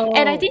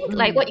 And I So think,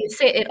 like what mm, you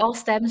said, it all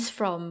stems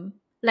from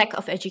lack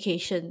of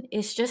education.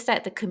 It's just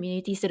that the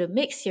communities that are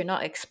mixed, you're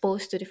not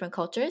exposed to different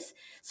cultures.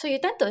 So you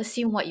tend to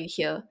assume what you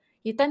hear.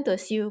 You tend to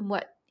assume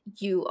what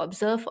you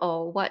observe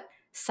or what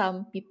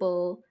some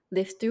people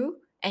live through,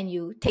 and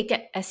you take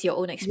it as your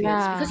own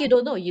experience Yeah. because you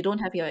don't know. You don't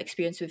have your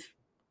experience with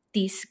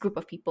this group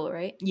of people,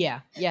 right?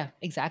 yeah, yeah,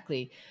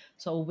 exactly.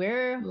 So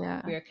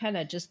Yeah. we're kind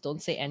of just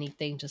don't say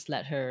anything, just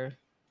let her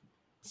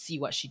see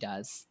what she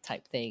does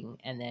type thing.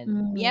 And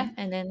then yeah,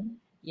 And then,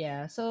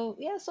 yeah, so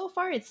yeah, so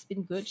far it's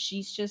been good.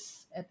 She's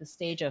just at the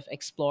stage of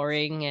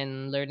exploring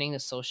and learning to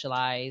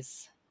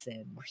socialize.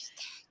 And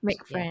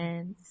Make yeah,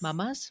 friends.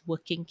 mama's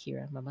working,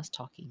 Kira, mama's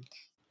talking.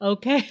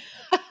 Okay.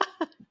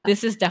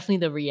 This is definitely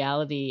the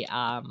reality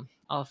of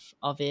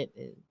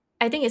it.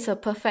 I think it's a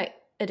perfect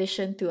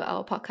addition to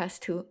our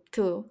podcast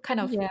to kind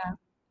of Yeah.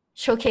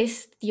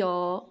 showcase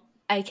your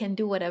I can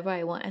do whatever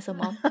I want as a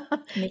mom,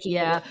 making it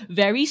Yeah, work.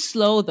 very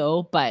slow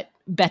though, but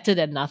better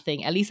than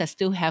nothing. At least I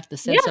still have the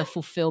sense Yeah. of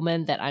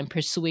fulfillment that I'm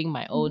pursuing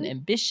my own Mhm.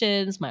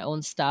 ambitions, my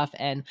own stuff,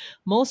 and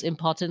most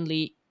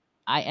importantly,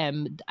 I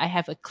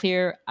have a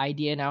clear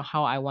idea now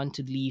how I want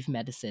to leave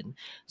medicine.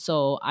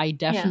 So I Yeah.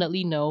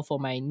 definitely know for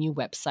my new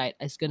website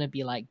it's going to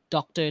be like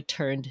doctor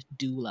turned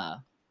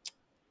doula.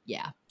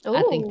 Yeah,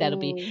 I think that'll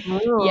be, Oh,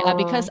 yeah,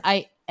 because Oh.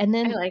 I and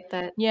I then like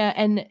that. yeah,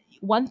 and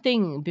one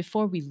thing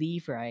before we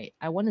leave, right,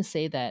 I want to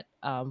say that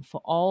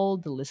for all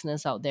the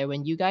listeners out there,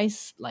 when you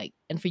guys like,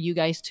 and for you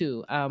guys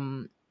too,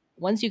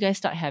 once you guys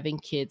start having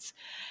kids,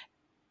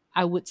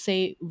 I would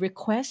say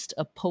request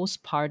a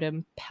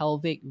postpartum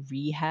pelvic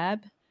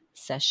rehab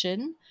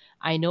session.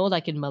 I know,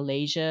 like in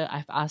Malaysia,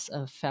 I've asked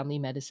a family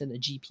medicine, a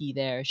GP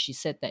there. She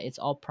said that it's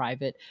all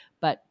private,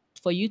 but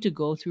for you to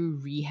go through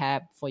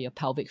rehab for your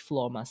pelvic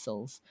floor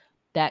muscles,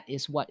 that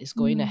is what is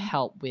going to Mm,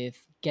 help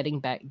with getting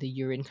back the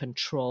urine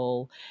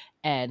control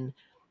and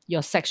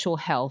your sexual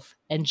health,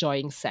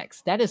 enjoying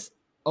sex. That is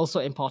also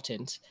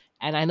important.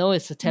 And I know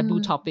it's a taboo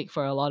mm, topic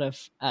for a lot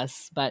of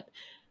us, but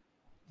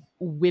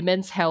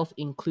women's health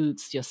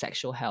includes your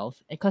sexual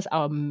health because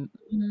mm,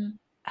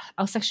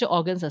 our sexual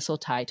organs are so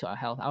tied to our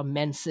health, our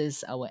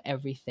menses, our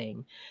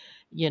everything,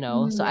 you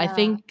know. So I Yeah.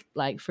 think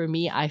like for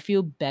me, I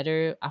feel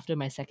better after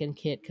my second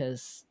kid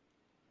because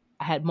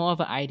I had more of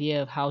an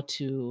idea of how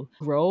to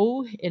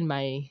grow in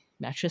my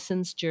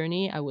matrescence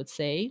journey, I would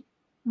say,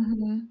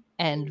 mhm.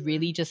 and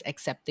really just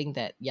accepting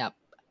that, yep,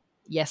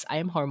 yes, I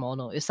am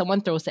hormonal. If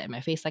someone throws that in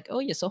my face like, oh,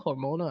 you're so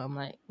hormonal, I'm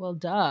like, well,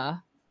 duh,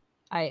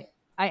 I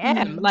I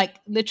am. Mm, Like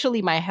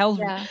literally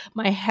yeah.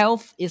 my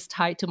health is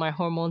tied to my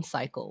hormone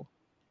cycle.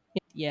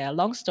 Yeah,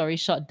 long story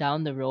short,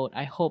 down the road,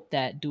 I hope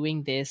that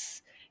doing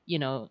this,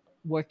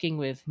 working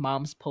with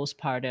moms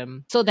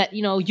postpartum so that,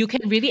 you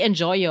can really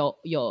enjoy your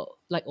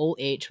like old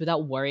age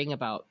without worrying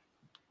about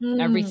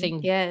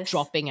everything Yes.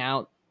 dropping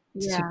out,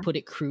 to Yeah. put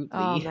it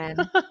Oh crudely.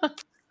 man.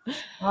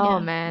 Oh Yeah.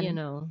 you man.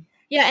 know.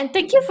 Yeah, and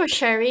thank you for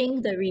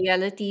sharing the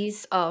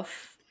realities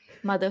of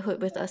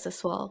motherhood with us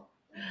as well.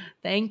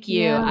 Thank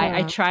you.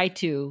 I Yeah. try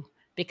to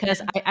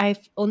because Yeah.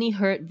 I've only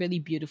heard really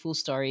beautiful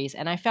stories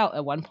and I felt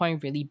at one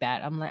point really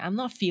bad. I'm like, I'm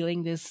not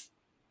feeling this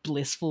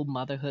blissful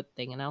motherhood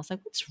thing. And I was like,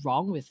 what's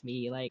wrong with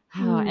me? Like,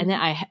 and then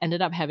Mm. I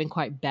ended up having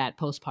quite bad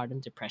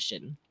postpartum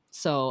depression.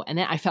 So, and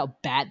then I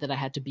felt bad that I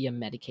had to be on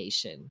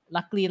medication.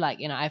 Luckily, like,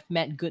 I've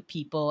met good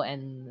people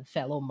and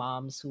fellow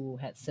moms who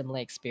had similar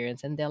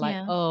experience and they're like,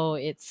 Yeah. oh,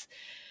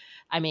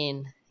 I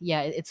mean,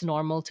 yeah, it's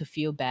normal to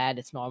feel bad.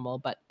 It's normal,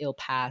 but it'll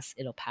pass.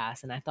 It'll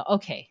pass. And I thought,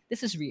 okay,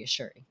 this is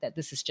reassuring that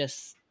this is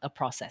just a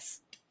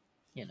process,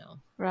 you know.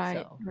 Right,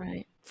 So,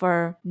 right.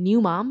 For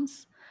new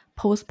moms,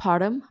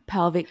 postpartum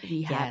pelvic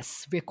rehab.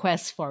 yes,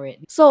 request for it.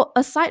 So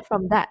aside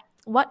from that,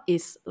 what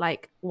is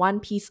like one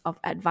piece of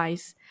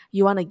advice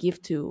you want to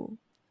give to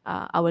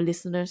our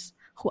listeners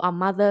who are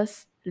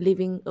mothers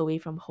living away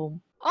from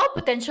home? All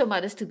potential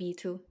mothers to be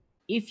too.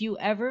 If you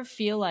ever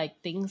feel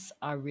like things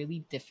are really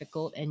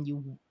difficult and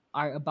you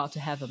are about to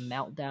have a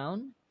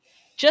meltdown,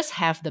 just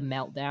have the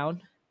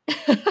meltdown.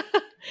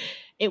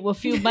 It will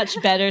feel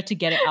much better to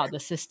get it out of the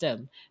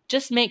system.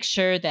 Just make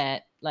sure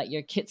that like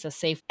your kids are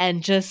safe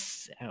and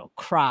just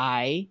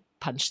cry,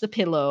 punch the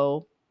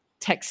pillow,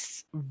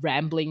 text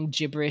rambling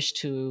gibberish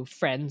to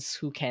friends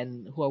who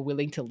are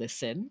willing to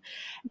listen.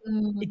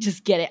 Mm,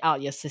 Just get it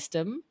out your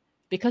system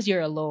because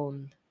you're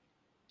alone.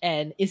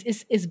 And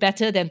it's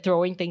better than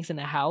throwing things in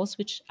the house,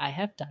 which I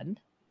have done.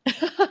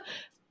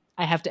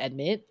 I have to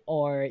admit,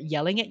 or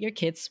yelling at your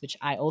kids, which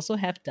I also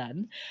have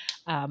done.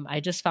 I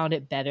just found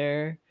it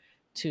better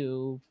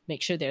to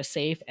make sure they're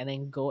safe and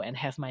then go and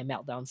have my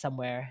meltdown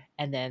somewhere.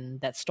 And then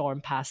that storm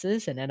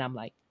passes, and then I'm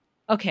like,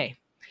 okay,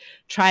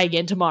 try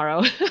again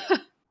tomorrow.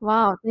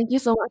 Wow, thank you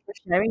so much for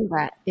sharing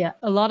that. Yeah,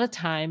 a lot of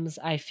times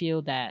I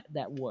feel that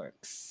that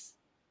works.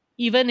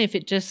 Even if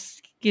it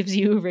just gives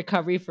you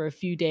recovery for a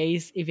few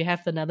days, if you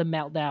have another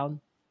meltdown,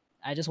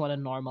 I just want to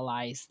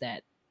normalize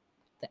that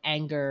the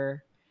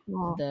anger,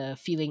 Wow. the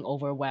feeling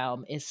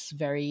overwhelmed is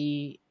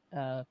very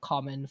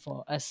common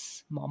for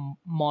us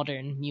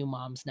modern new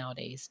moms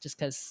nowadays, just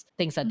because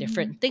things are Mhm.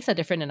 different. Things are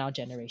different in our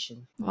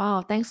generation.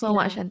 Wow, thanks so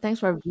much. Yeah. And thanks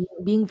for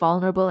being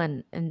vulnerable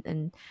and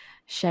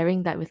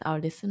sharing that with our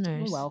You're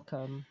listeners.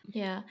 welcome.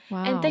 Yeah.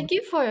 And Wow. thank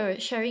you for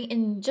sharing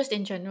in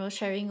general,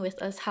 sharing with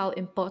us how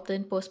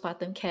important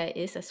postpartum care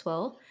is as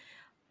well.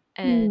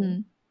 And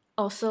Hmm.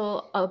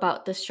 also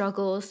about the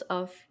struggles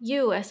of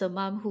you as a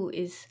mom who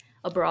is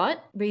abroad,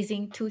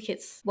 raising two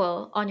kids,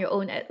 well, on your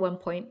own at one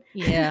point.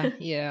 Yeah,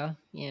 yeah,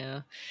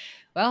 yeah.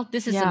 Well,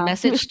 this is a Yeah, huge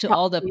message to props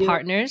all the to you.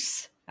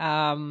 partners.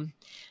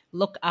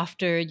 Look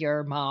after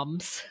your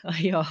moms.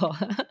 Your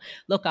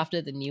look after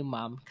the new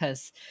mom,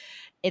 because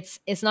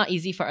it's not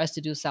easy for us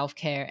to do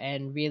self-care,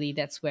 and really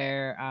that's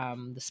where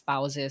the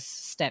spouses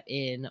step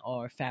in,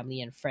 or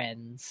family and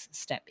friends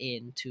step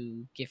in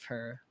to give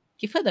her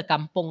the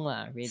kampong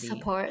lah, really.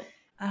 Support.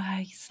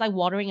 It's like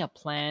watering a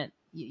plant.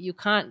 You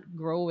can't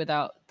grow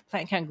without the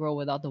plant can't grow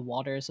without the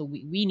water, so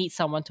we need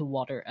someone to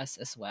water us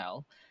as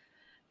well,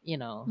 you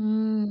know.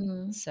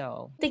 Mm.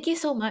 So Thank you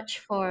so much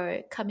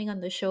for coming on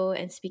the show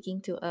and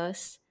speaking to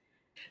us.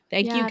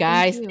 thank you Yeah, thank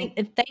guys. you.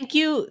 And thank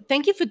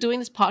you for doing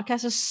this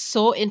podcast. It's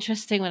so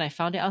interesting. When I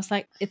found it, I was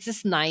like, it's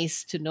just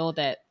nice to know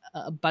that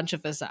a bunch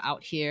of us are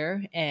out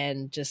here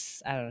and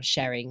just, I don't know,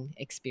 sharing Mhm.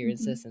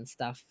 experiences and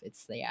stuff.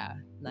 It's, yeah,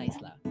 nice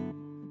lah.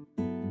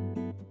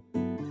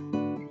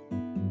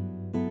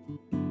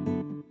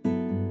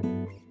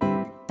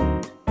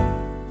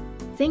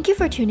 Thank you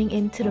for tuning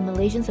in to the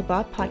Malaysians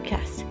Abroad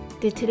podcast.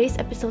 Did today's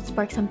episode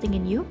spark something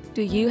in you?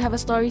 Do you have a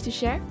story to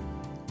share?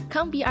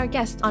 Come be our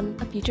guest on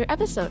a future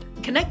episode.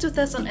 Connect with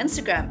us on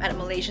Instagram at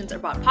Malaysians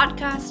Abroad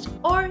Podcast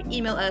or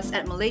email us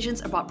at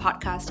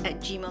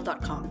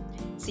malaysiansabroadpodcast@gmail.com.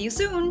 See you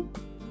soon!